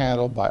cases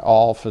handled by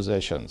all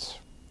physicians.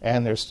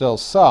 And there's still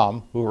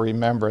some who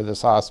remember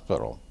this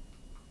hospital.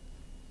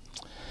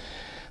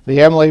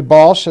 The Emily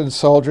Balshin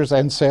Soldiers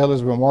and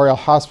Sailors Memorial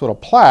Hospital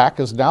plaque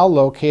is now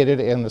located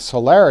in the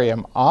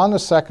solarium on the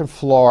second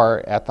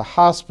floor at the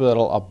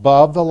hospital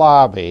above the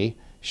lobby,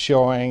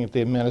 showing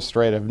the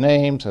administrative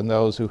names and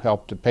those who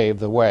helped to pave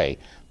the way.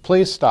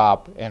 Please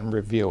stop and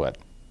review it.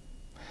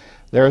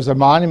 There is a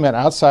monument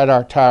outside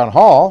our town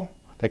hall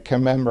that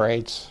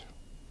commemorates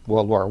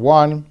World War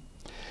I,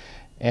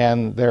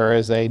 and there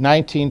is a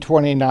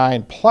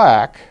 1929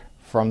 plaque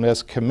from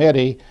this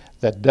committee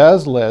that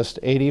does list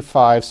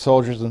 85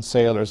 soldiers and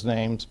sailors'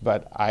 names,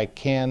 but I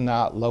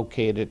cannot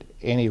locate it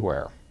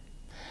anywhere.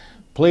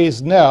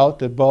 Please note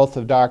that both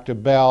of Dr.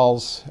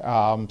 Bell's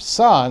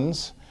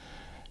sons,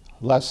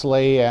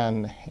 Leslie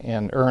and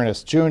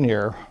Ernest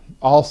Jr.,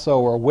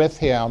 also were with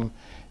him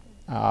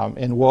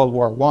in World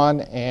War I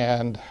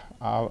and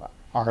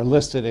are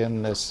listed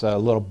in this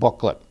little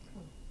booklet.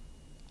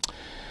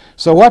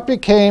 So what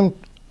became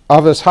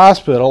of this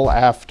hospital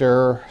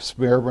after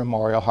Spear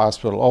Memorial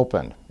Hospital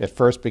opened? It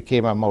first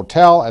became a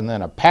motel and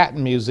then a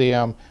patent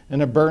museum,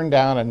 and it burned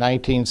down in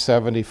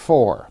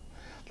 1974.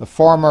 The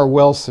former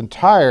Wilson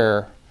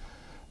Tire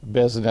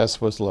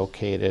business was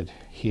located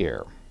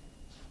here.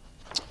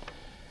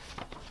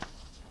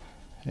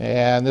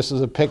 And this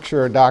is a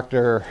picture of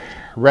Dr.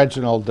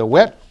 Reginald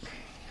DeWitt,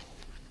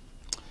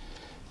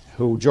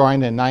 who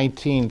joined in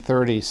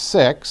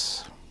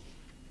 1936.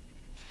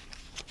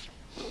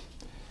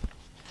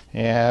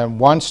 And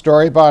one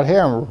story about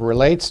him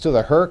relates to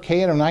the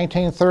hurricane of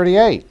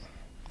 1938.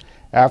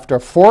 After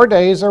 4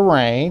 days of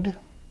rain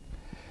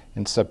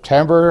in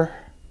September,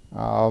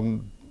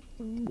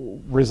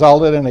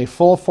 resulted in a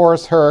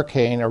full-force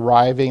hurricane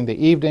arriving the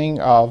evening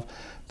of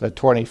the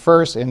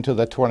 21st into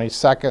the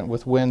 22nd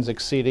with winds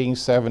exceeding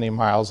 70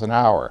 miles an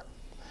hour.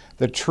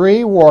 The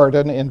tree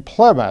warden in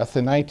Plymouth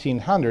in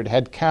 1900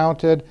 had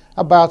counted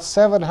about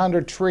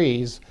 700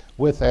 trees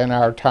within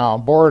our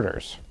town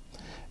borders.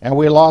 And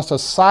we lost a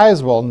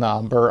sizable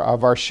number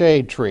of our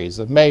shade trees,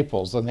 the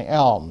maples and the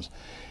elms,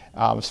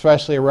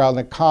 especially around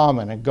the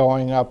Common and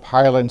going up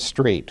Highland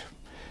Street,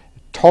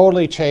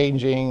 totally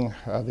changing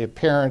the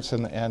appearance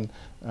and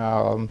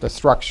the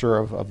structure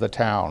of the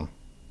town.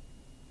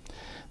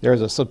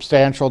 There's a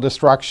substantial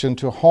destruction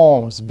to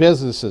homes,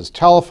 businesses,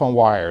 telephone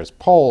wires,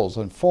 poles,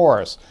 and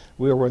forests.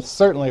 We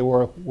certainly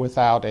were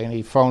without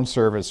any phone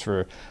service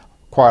for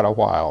quite a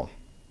while.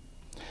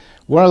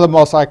 One of the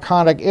most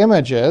iconic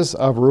images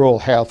of rural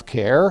health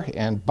care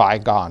in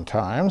bygone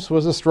times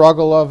was the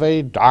struggle of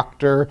a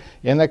doctor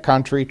in the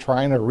country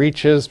trying to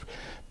reach his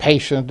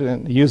patient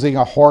and using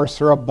a horse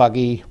or a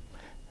buggy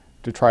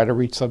to try to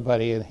reach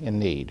somebody in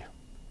need.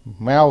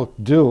 Well,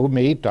 do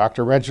meet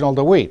Dr. Reginald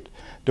DeWitt,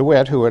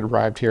 who had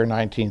arrived here in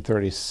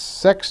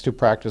 1936 to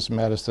practice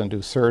medicine,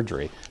 do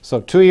surgery.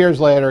 So 2 years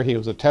later, he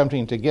was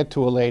attempting to get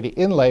to a lady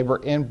in labor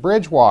in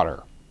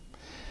Bridgewater.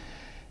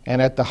 And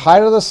at the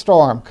height of the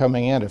storm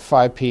coming in at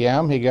 5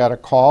 p.m., he got a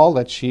call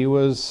that she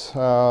was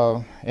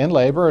in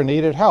labor and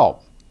needed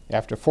help.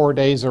 After 4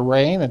 days of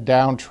rain and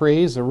downed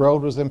trees, the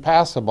road was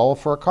impassable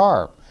for a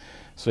car.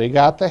 So he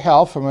got the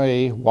help from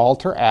a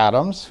Walter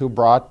Adams, who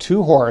brought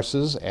 2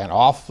 horses, and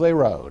off they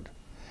rode.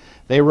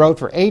 They rode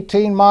for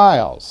 18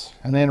 miles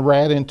and then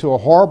ran into a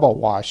horrible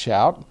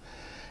washout,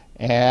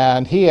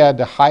 and he had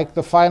to hike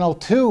the final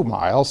 2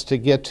 miles to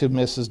get to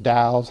Mrs.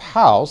 Dow's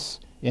house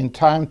in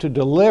time to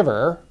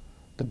deliver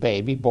the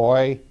baby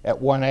boy at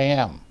 1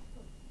 a.m.,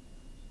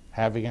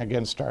 having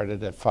again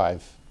started at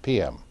 5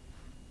 p.m.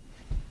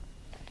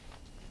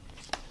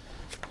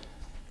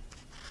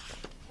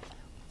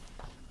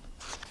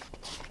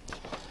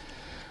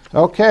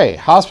 Okay,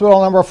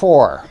 hospital number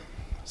 4,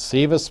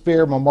 Siva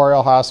Spear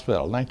Memorial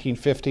Hospital,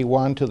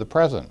 1951 to the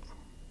present.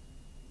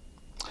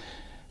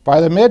 By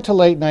the mid to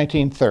late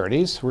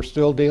 1930s, we're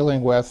still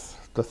dealing with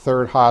the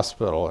 3rd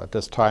hospital at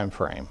this time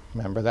frame.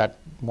 Remember, that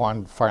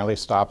one finally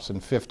stops in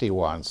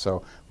 51,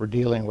 so we're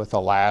dealing with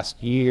the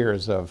last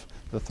years of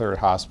the 3rd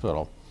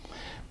hospital.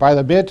 By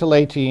the mid to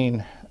late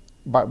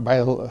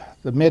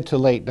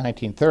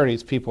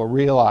 1930s, people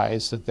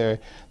realized that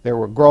there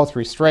were growth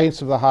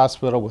restraints of the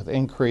hospital with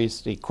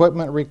increased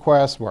equipment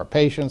requests, more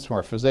patients,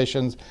 more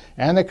physicians,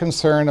 and a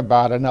concern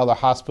about another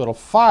hospital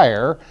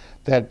fire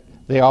that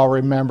they all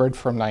remembered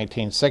from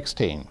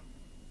 1916.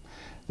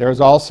 There was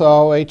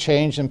also a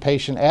change in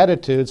patient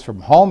attitudes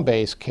from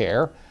home-based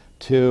care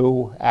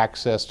to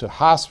access to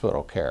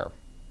hospital care.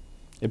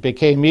 It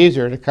became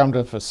easier to come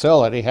to the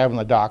facility having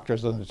the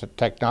doctors and the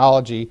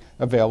technology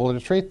available to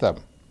treat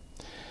them.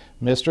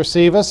 Mr.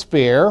 Siva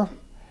Spear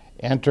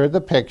entered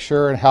the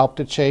picture and helped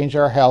to change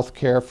our health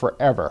care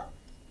forever.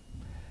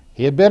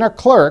 He had been a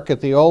clerk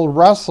at the old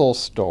Russell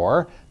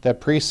store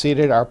that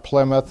preceded our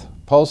Plymouth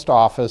post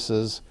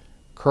office's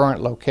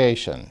current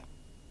location.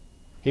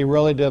 He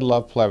really did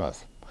love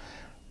Plymouth.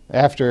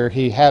 After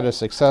he had a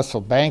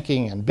successful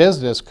banking and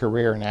business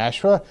career in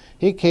Nashua,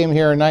 he came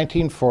here in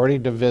 1940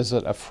 to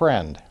visit a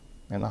friend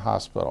in the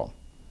hospital.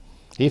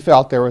 He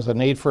felt there was a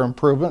need for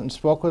improvement and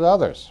spoke with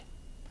others.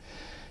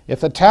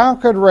 If the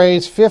town could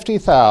raise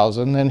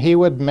 $50,000, then he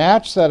would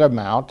match that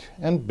amount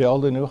and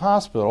build a new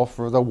hospital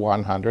for the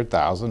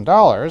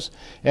 $100,000,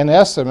 and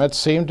estimates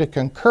seemed to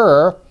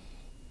concur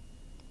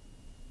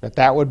that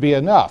that would be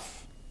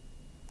enough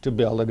to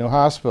build a new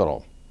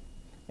hospital.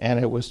 And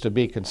it was to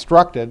be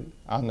constructed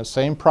on the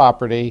same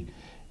property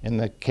in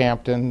the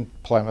Campton,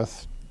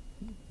 Plymouth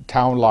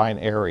town line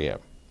area.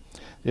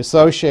 The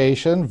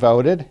association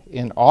voted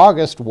in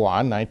August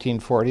 1,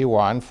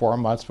 1941, 4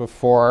 months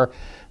before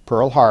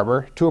Pearl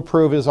Harbor, to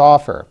approve his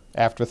offer.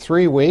 After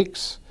 3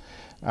 weeks,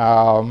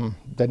 the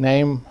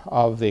name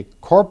of the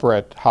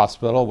corporate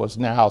hospital was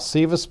now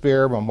Siva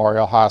Spear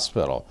Memorial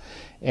Hospital.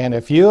 And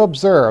if you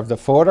observe the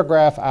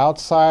photograph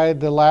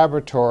outside the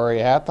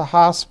laboratory at the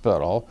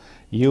hospital,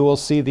 you will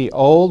see the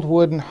old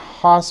wooden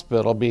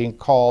hospital being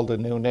called a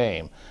new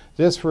name.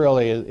 This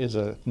really is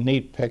a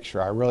neat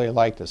picture. I really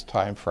like this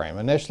time frame.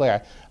 Initially,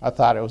 I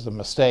thought it was a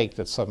mistake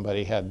that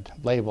somebody had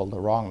labeled the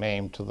wrong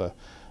name to the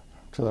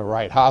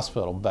right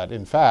hospital, but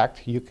in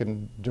fact, you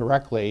can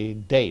directly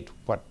date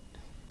what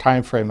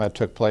time frame that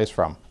took place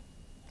from.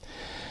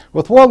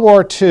 With World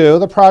War II,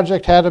 the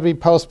project had to be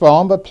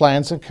postponed, but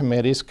plans and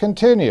committees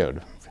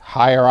continued.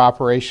 Higher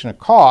operational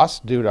costs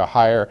due to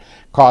higher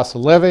cost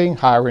of living,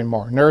 hiring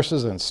more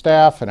nurses and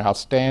staff, and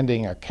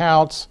outstanding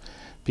accounts.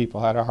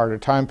 People had a harder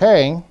time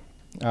paying.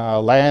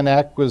 Land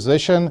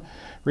acquisition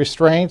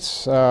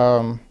restraints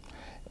and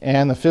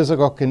the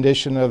physical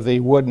condition of the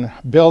wooden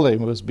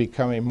building was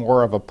becoming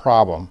more of a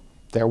problem.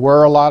 There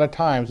were a lot of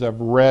times of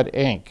red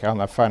ink on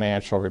the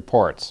financial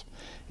reports.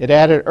 It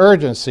added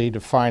urgency to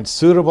find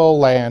suitable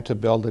land to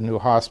build a new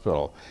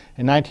hospital.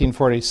 In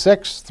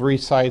 1946, 3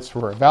 sites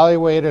were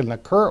evaluated, and the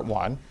current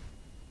one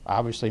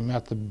obviously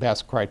met the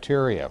best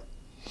criteria.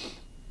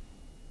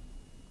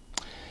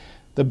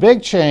 The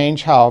big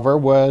change, however,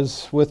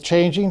 was with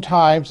changing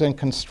times and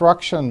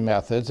construction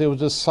methods, it was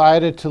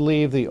decided to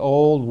leave the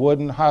old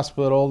wooden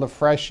hospital, the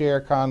fresh air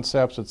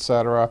concepts,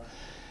 etc.,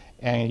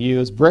 and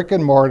use brick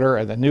and mortar,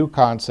 and the new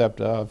concept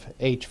of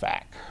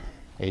HVAC.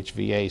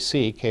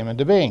 HVAC came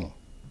into being.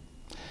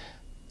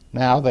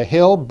 Now, the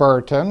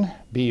Hill-Burton,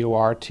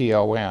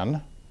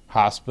 B-U-R-T-O-N,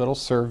 Hospital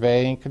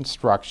Surveying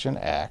Construction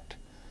Act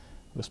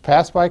was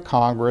passed by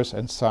Congress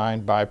and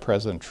signed by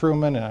President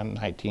Truman in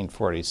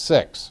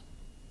 1946.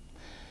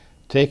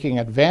 Taking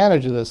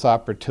advantage of this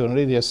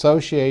opportunity, the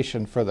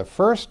association for the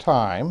first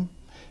time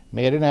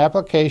made an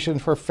application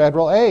for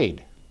federal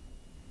aid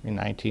in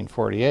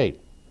 1948.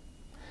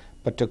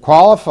 But to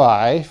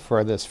qualify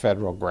for this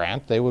federal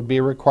grant, they would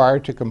be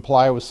required to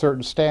comply with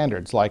certain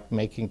standards, like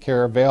making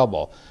care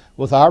available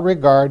without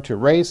regard to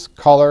race,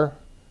 color,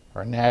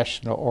 or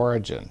national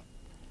origin.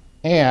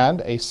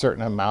 And a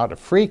certain amount of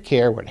free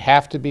care would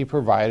have to be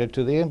provided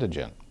to the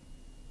indigent.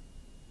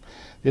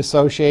 The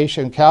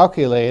association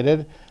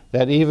calculated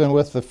that even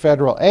with the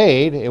federal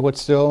aid, it would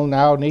still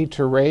now need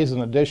to raise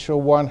an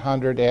additional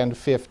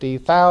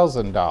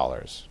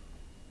 $150,000.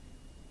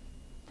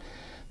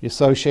 The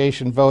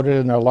association voted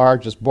in their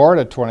largest board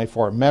of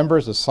 24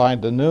 members,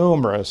 assigned to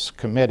numerous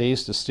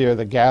committees to steer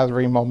the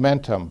gathering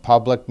momentum.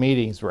 Public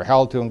meetings were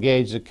held to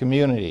engage the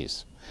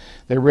communities.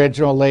 The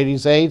original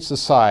Ladies' Aid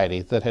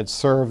Society that had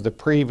served the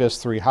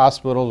previous 3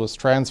 hospitals was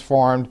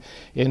transformed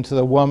into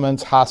the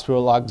Women's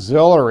Hospital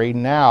Auxiliary,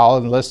 now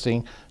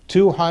enlisting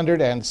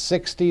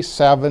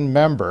 267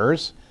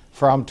 members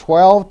from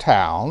 12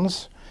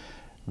 towns,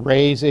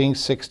 raising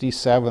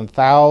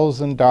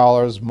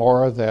 $67,000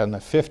 more than the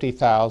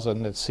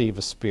 $50,000 that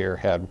Siva Spear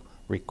had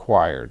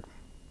required.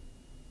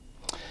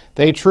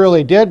 They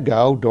truly did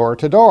go door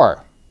to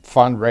door.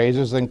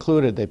 Fundraisers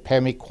included the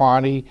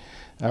Pemiquani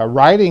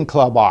Riding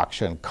Club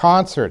auction,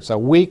 concerts, a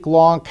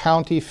week-long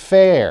county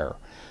fair,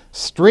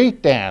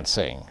 street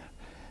dancing,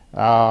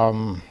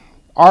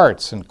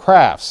 arts and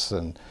crafts,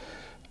 and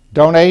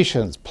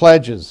donations,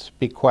 pledges,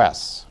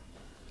 bequests.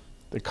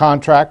 The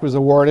contract was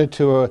awarded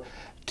to a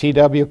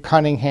T.W.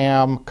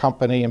 Cunningham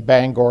Company in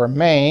Bangor,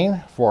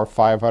 Maine for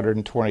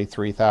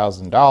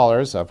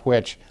 $523,000, of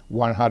which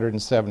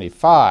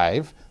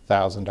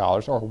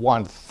 $175,000, or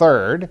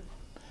 1/3,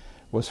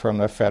 was from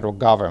the federal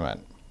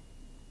government.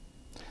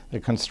 The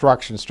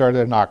construction started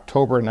in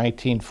October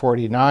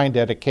 1949.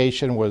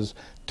 Dedication was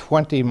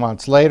 20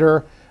 months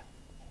later,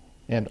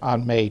 and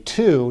on May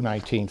 2,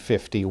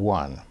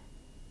 1951.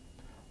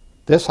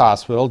 This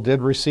hospital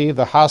did receive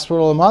the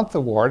Hospital of the Month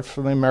Award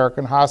from the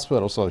American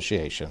Hospital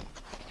Association.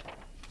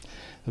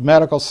 The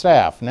medical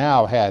staff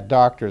now had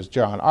Doctors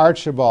John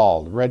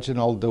Archibald,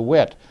 Reginald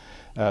DeWitt,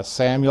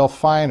 Samuel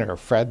Feiner,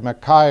 Fred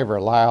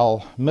McIver,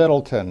 Lyle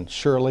Middleton,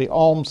 Shirley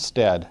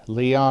Olmsted,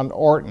 Leon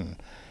Orton,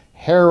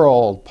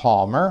 Harold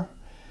Palmer.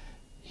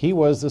 He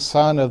was the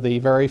son of the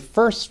very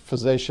first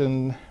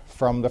physician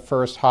from the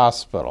first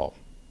hospital,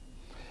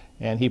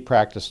 and he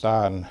practiced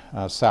on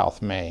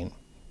South Main.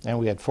 And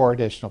we had 4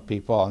 additional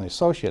people on the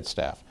associate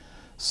staff.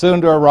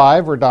 Soon to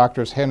arrive were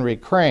Doctors Henry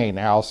Crane,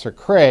 Alistair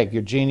Craig,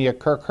 Eugenia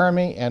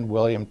Kirkhermy, and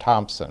William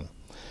Thompson.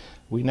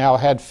 We now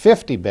had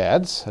 50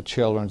 beds, a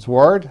children's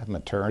ward, a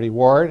maternity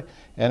ward,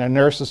 and a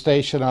nurse's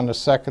station on the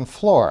second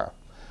floor.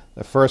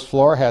 The first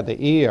floor had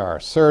the ER,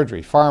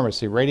 surgery,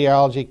 pharmacy,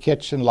 radiology,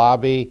 kitchen,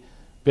 lobby,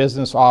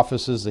 business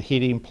offices, the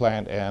heating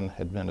plant, and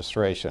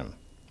administration.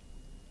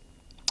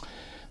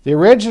 The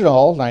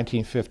original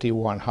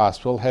 1951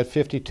 hospital had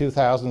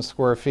 52,000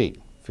 square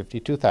feet,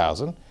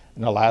 52,000.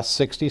 In the last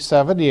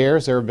 67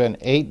 years, there have been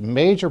 8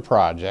 major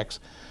projects,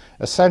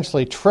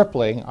 essentially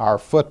tripling our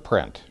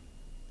footprint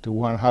to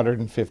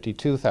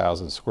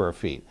 152,000 square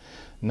feet.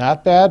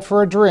 Not bad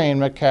for a dream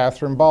that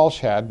Catherine Balch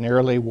had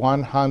nearly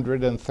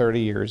 130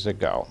 years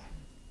ago.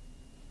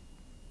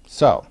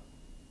 So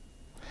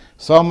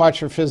much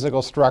for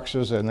physical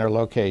structures and their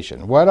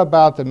location. What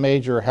about the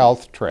major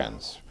health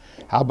trends?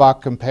 How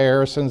about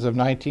comparisons of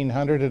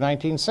 1900 to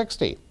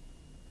 1960?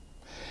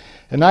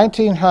 In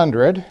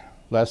 1900,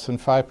 less than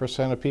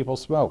 5% of people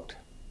smoked.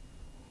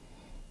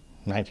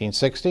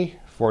 1960,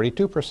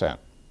 42%.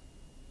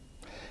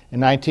 In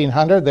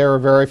 1900, there were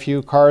very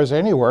few cars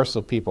anywhere,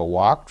 so people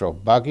walked,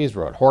 drove buggies,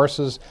 rode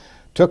horses,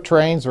 took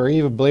trains, or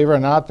even, believe it or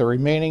not, the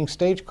remaining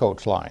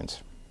stagecoach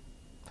lines.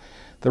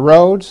 The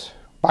roads,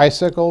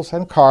 bicycles,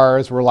 and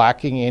cars were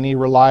lacking any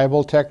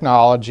reliable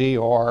technology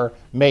or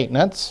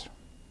maintenance.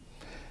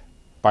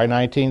 By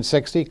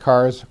 1960,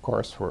 cars, of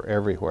course, were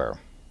everywhere.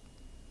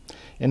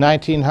 In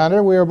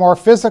 1900, we were more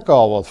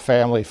physical with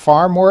family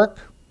farm work,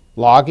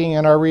 logging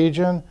in our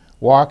region,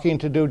 walking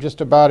to do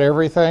just about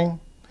everything.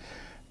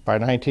 By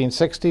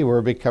 1960, we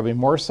were becoming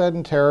more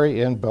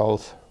sedentary in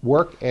both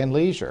work and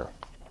leisure.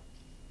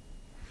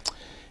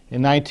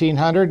 In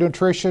 1900,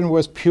 nutrition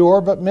was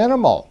pure but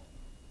minimal.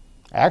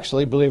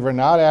 Actually, believe it or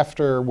not,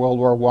 after World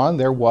War I,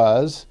 there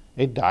was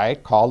a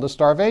diet called the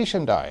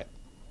starvation diet.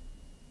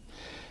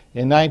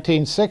 In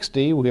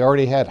 1960, we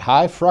already had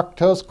high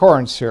fructose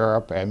corn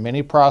syrup and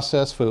many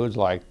processed foods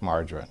like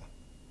margarine.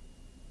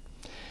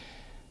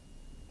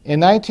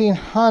 In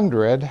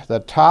 1900, the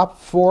top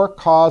 4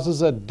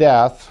 causes of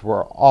death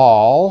were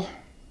all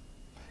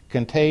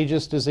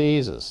contagious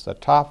diseases, the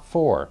top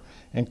 4,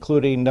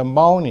 including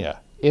pneumonia,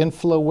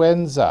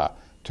 influenza,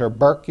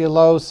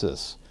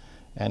 tuberculosis,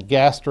 and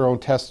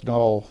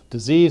gastrointestinal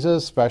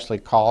diseases, especially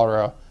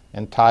cholera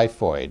and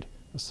typhoid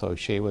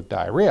associated with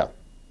diarrhea.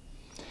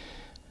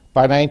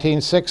 By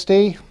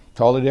 1960,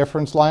 totally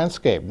different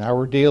landscape. Now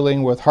we're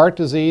dealing with heart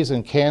disease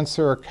and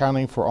cancer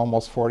accounting for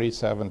almost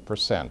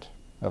 47%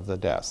 of the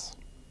deaths.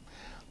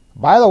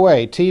 By the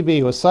way,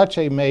 TB was such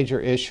a major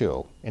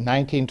issue. In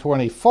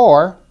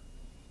 1924,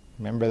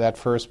 remember that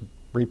first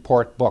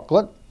report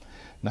booklet?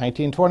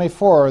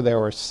 1924, there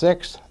were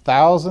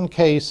 6,000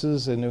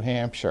 cases in New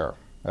Hampshire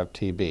of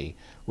TB,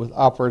 with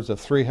upwards of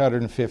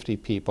 350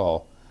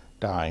 people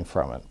dying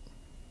from it.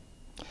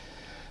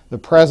 The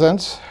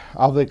presence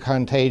of the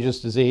contagious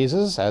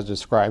diseases, as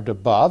described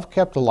above,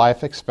 kept the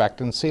life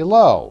expectancy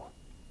low.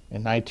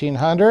 In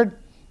 1900,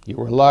 you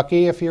were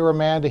lucky if you were a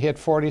man to hit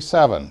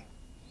 47.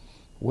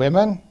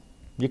 Women,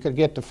 you could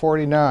get to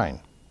 49.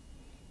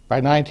 By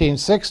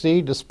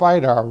 1960,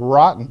 despite our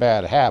rotten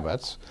bad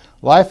habits,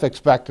 life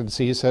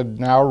expectancies had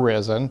now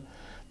risen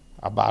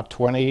about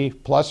 20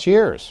 plus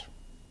years.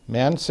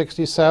 Men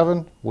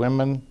 67,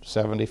 women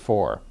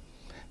 74.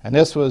 And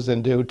this was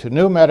due to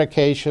new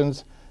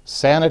medications,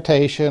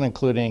 sanitation,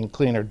 including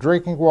cleaner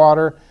drinking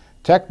water,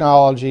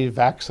 technology,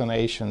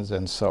 vaccinations,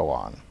 and so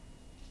on.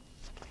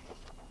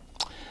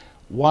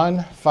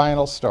 One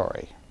final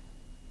story.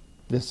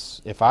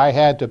 If I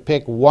had to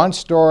pick one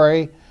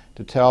story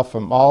to tell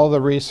from all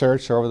the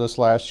research over this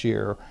last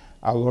year,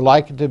 I would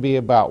like it to be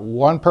about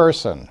one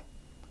person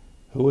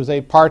who was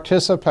a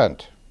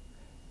participant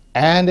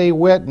and a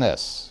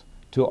witness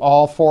to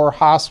all 4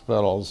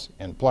 hospitals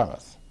in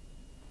Plymouth.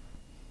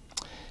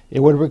 It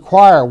would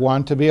require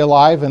one to be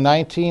alive in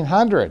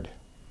 1900,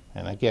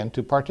 and again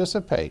to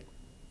participate,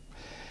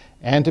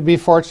 and to be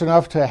fortunate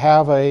enough to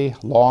have a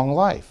long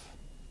life.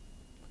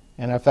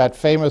 And if that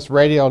famous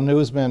radio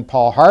newsman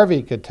Paul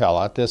Harvey could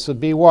tell it, this would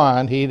be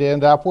one he'd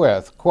end up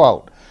with,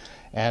 quote,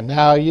 "And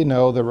now you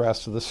know the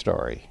rest of the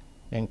story,"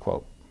 end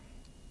quote.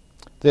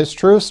 This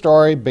true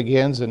story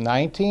begins in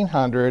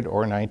 1900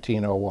 or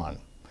 1901.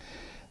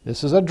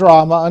 This is a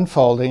drama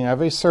unfolding of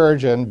a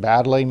surgeon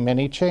battling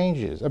many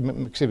challenges.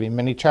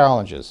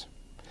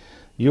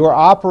 You are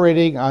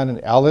operating on an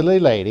elderly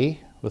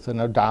lady with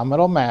an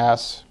abdominal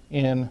mass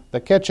in the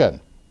kitchen.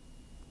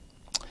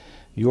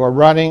 You are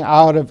running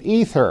out of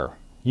ether.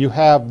 You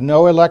have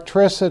no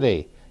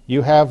electricity.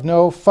 You have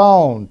no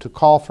phone to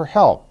call for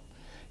help.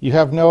 You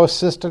have no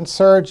assistant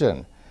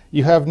surgeon.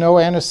 You have no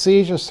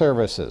anesthesia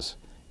services.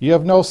 You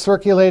have no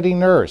circulating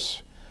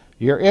nurse.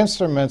 Your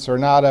instruments are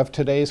not of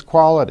today's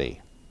quality.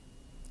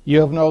 You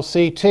have no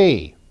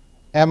CT,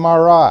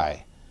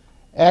 MRI,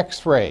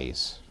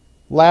 X-rays,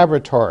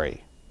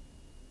 laboratory,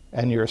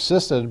 and you're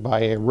assisted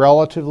by a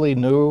relatively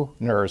new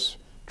nurse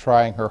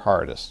trying her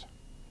hardest.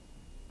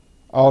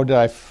 Oh, did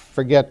I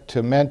forget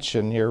to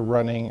mention you're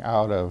running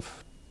out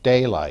of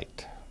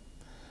daylight?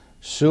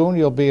 Soon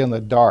you'll be in the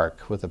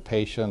dark with the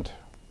patient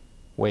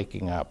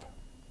waking up.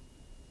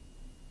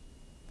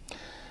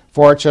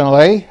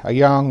 Fortunately, a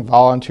young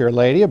volunteer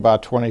lady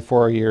about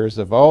 24 years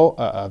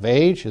of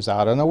age is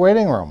out in the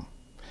waiting room.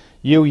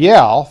 You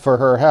yell for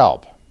her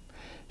help.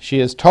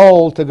 She is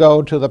told to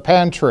go to the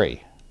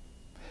pantry.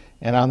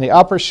 And on the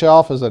upper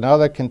shelf is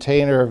another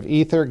container of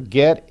ether.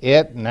 Get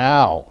it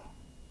now.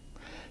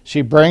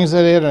 She brings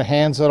it in and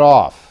hands it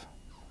off.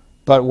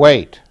 But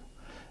wait.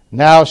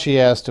 Now she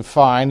has to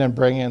find and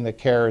bring in the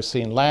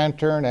kerosene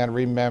lantern, and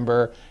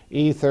remember,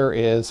 ether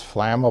is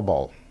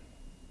flammable.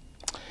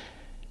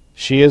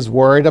 She is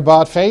worried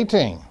about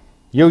fainting.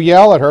 You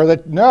yell at her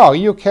that, no,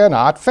 you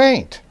cannot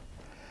faint.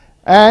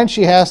 And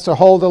she has to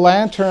hold the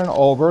lantern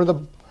over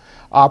the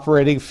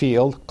operating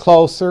field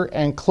closer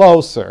and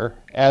closer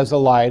as the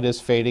light is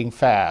fading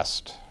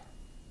fast.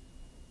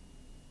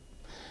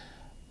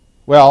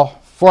 Well,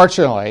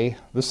 fortunately,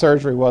 the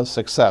surgery was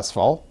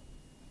successful.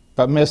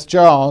 But Miss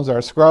Jones,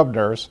 our scrub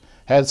nurse,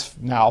 has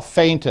now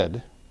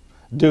fainted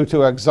due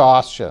to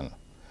exhaustion.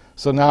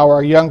 So now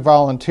our young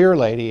volunteer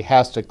lady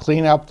has to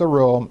clean up the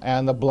room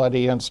and the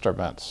bloody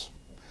instruments.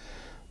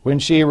 When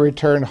she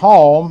returned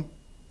home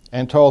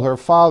and told her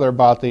father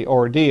about the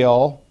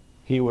ordeal,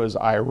 he was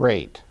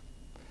irate.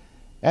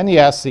 And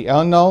yes, the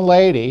unknown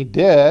lady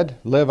did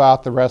live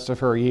out the rest of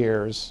her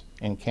years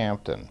in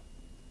Campton.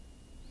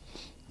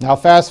 Now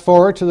fast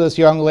forward to this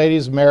young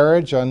lady's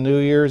marriage on New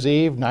Year's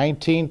Eve,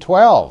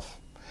 1912.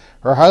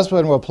 Her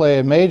husband will play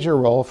a major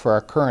role for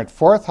our current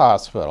 4th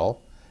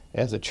hospital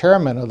as the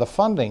chairman of the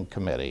funding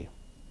committee.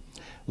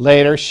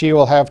 Later, she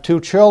will have 2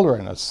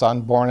 children, a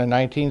son born in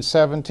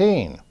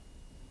 1917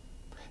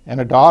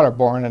 and a daughter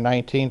born in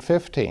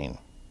 1915.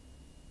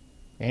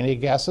 Any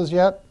guesses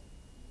yet?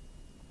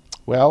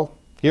 Well,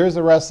 here's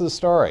the rest of the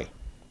story.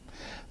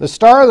 The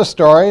star of the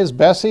story is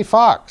Bessie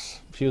Fox.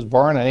 She was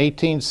born in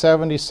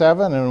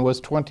 1877 and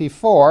was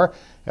 24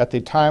 at the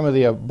time of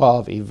the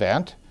above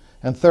event,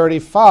 and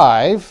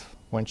 35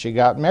 when she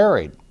got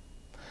married.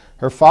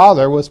 Her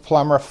father was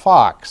Plummer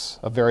Fox,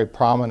 a very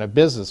prominent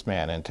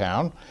businessman in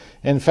town.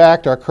 In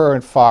fact, our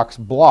current Fox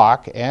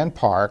Block and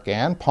Park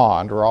and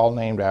Pond are all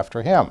named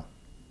after him.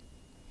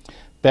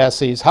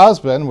 Bessie's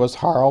husband was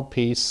Harold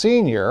Pease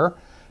Sr.,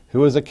 who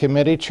was a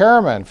committee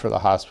chairman for the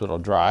hospital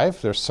drive.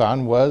 Their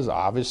son was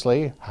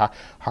obviously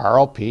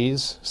Harold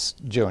Pease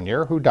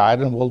Jr., who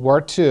died in World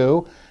War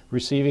II,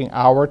 receiving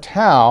our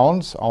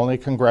town's only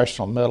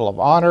Congressional Medal of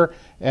Honor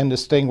and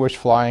Distinguished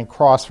Flying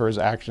Cross for his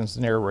actions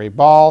near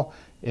Rabaul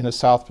in the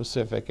South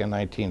Pacific in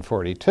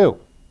 1942.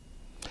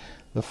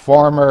 The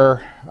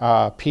former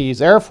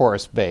Pease Air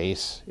Force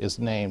Base is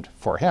named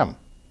for him.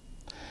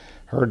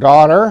 Her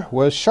daughter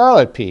was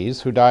Charlotte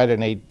Pease, who died in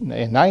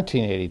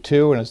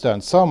 1982 and has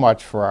done so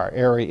much for our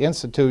area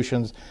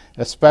institutions,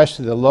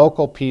 especially the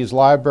local Pease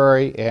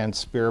Library and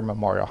Spear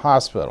Memorial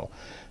Hospital.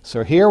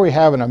 So here we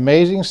have an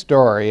amazing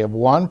story of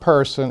one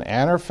person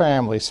and her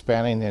family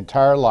spanning the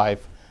entire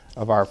life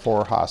of our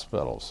 4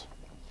 hospitals.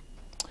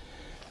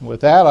 And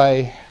with that,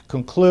 I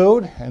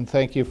conclude and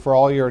thank you for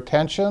all your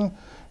attention,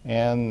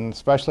 and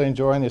especially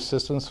enjoying the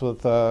assistance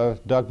with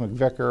Doug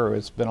McVicker.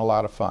 It's been a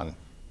lot of fun.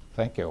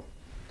 Thank you.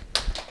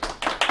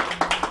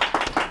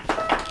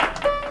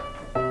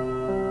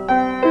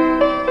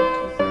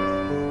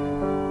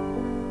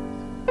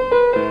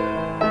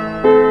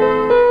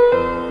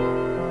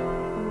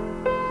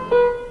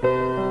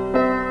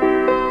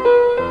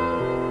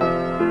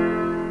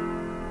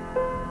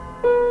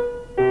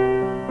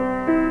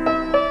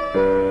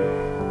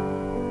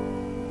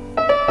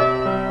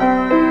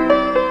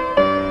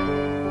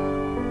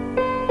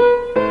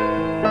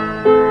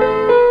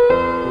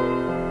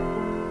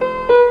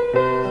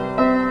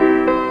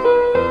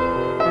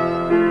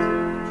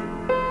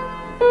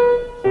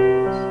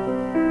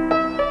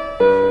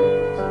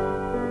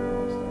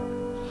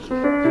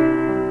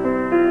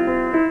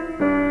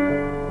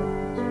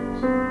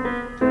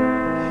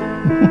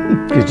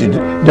 Because you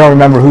don't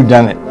remember who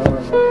done it.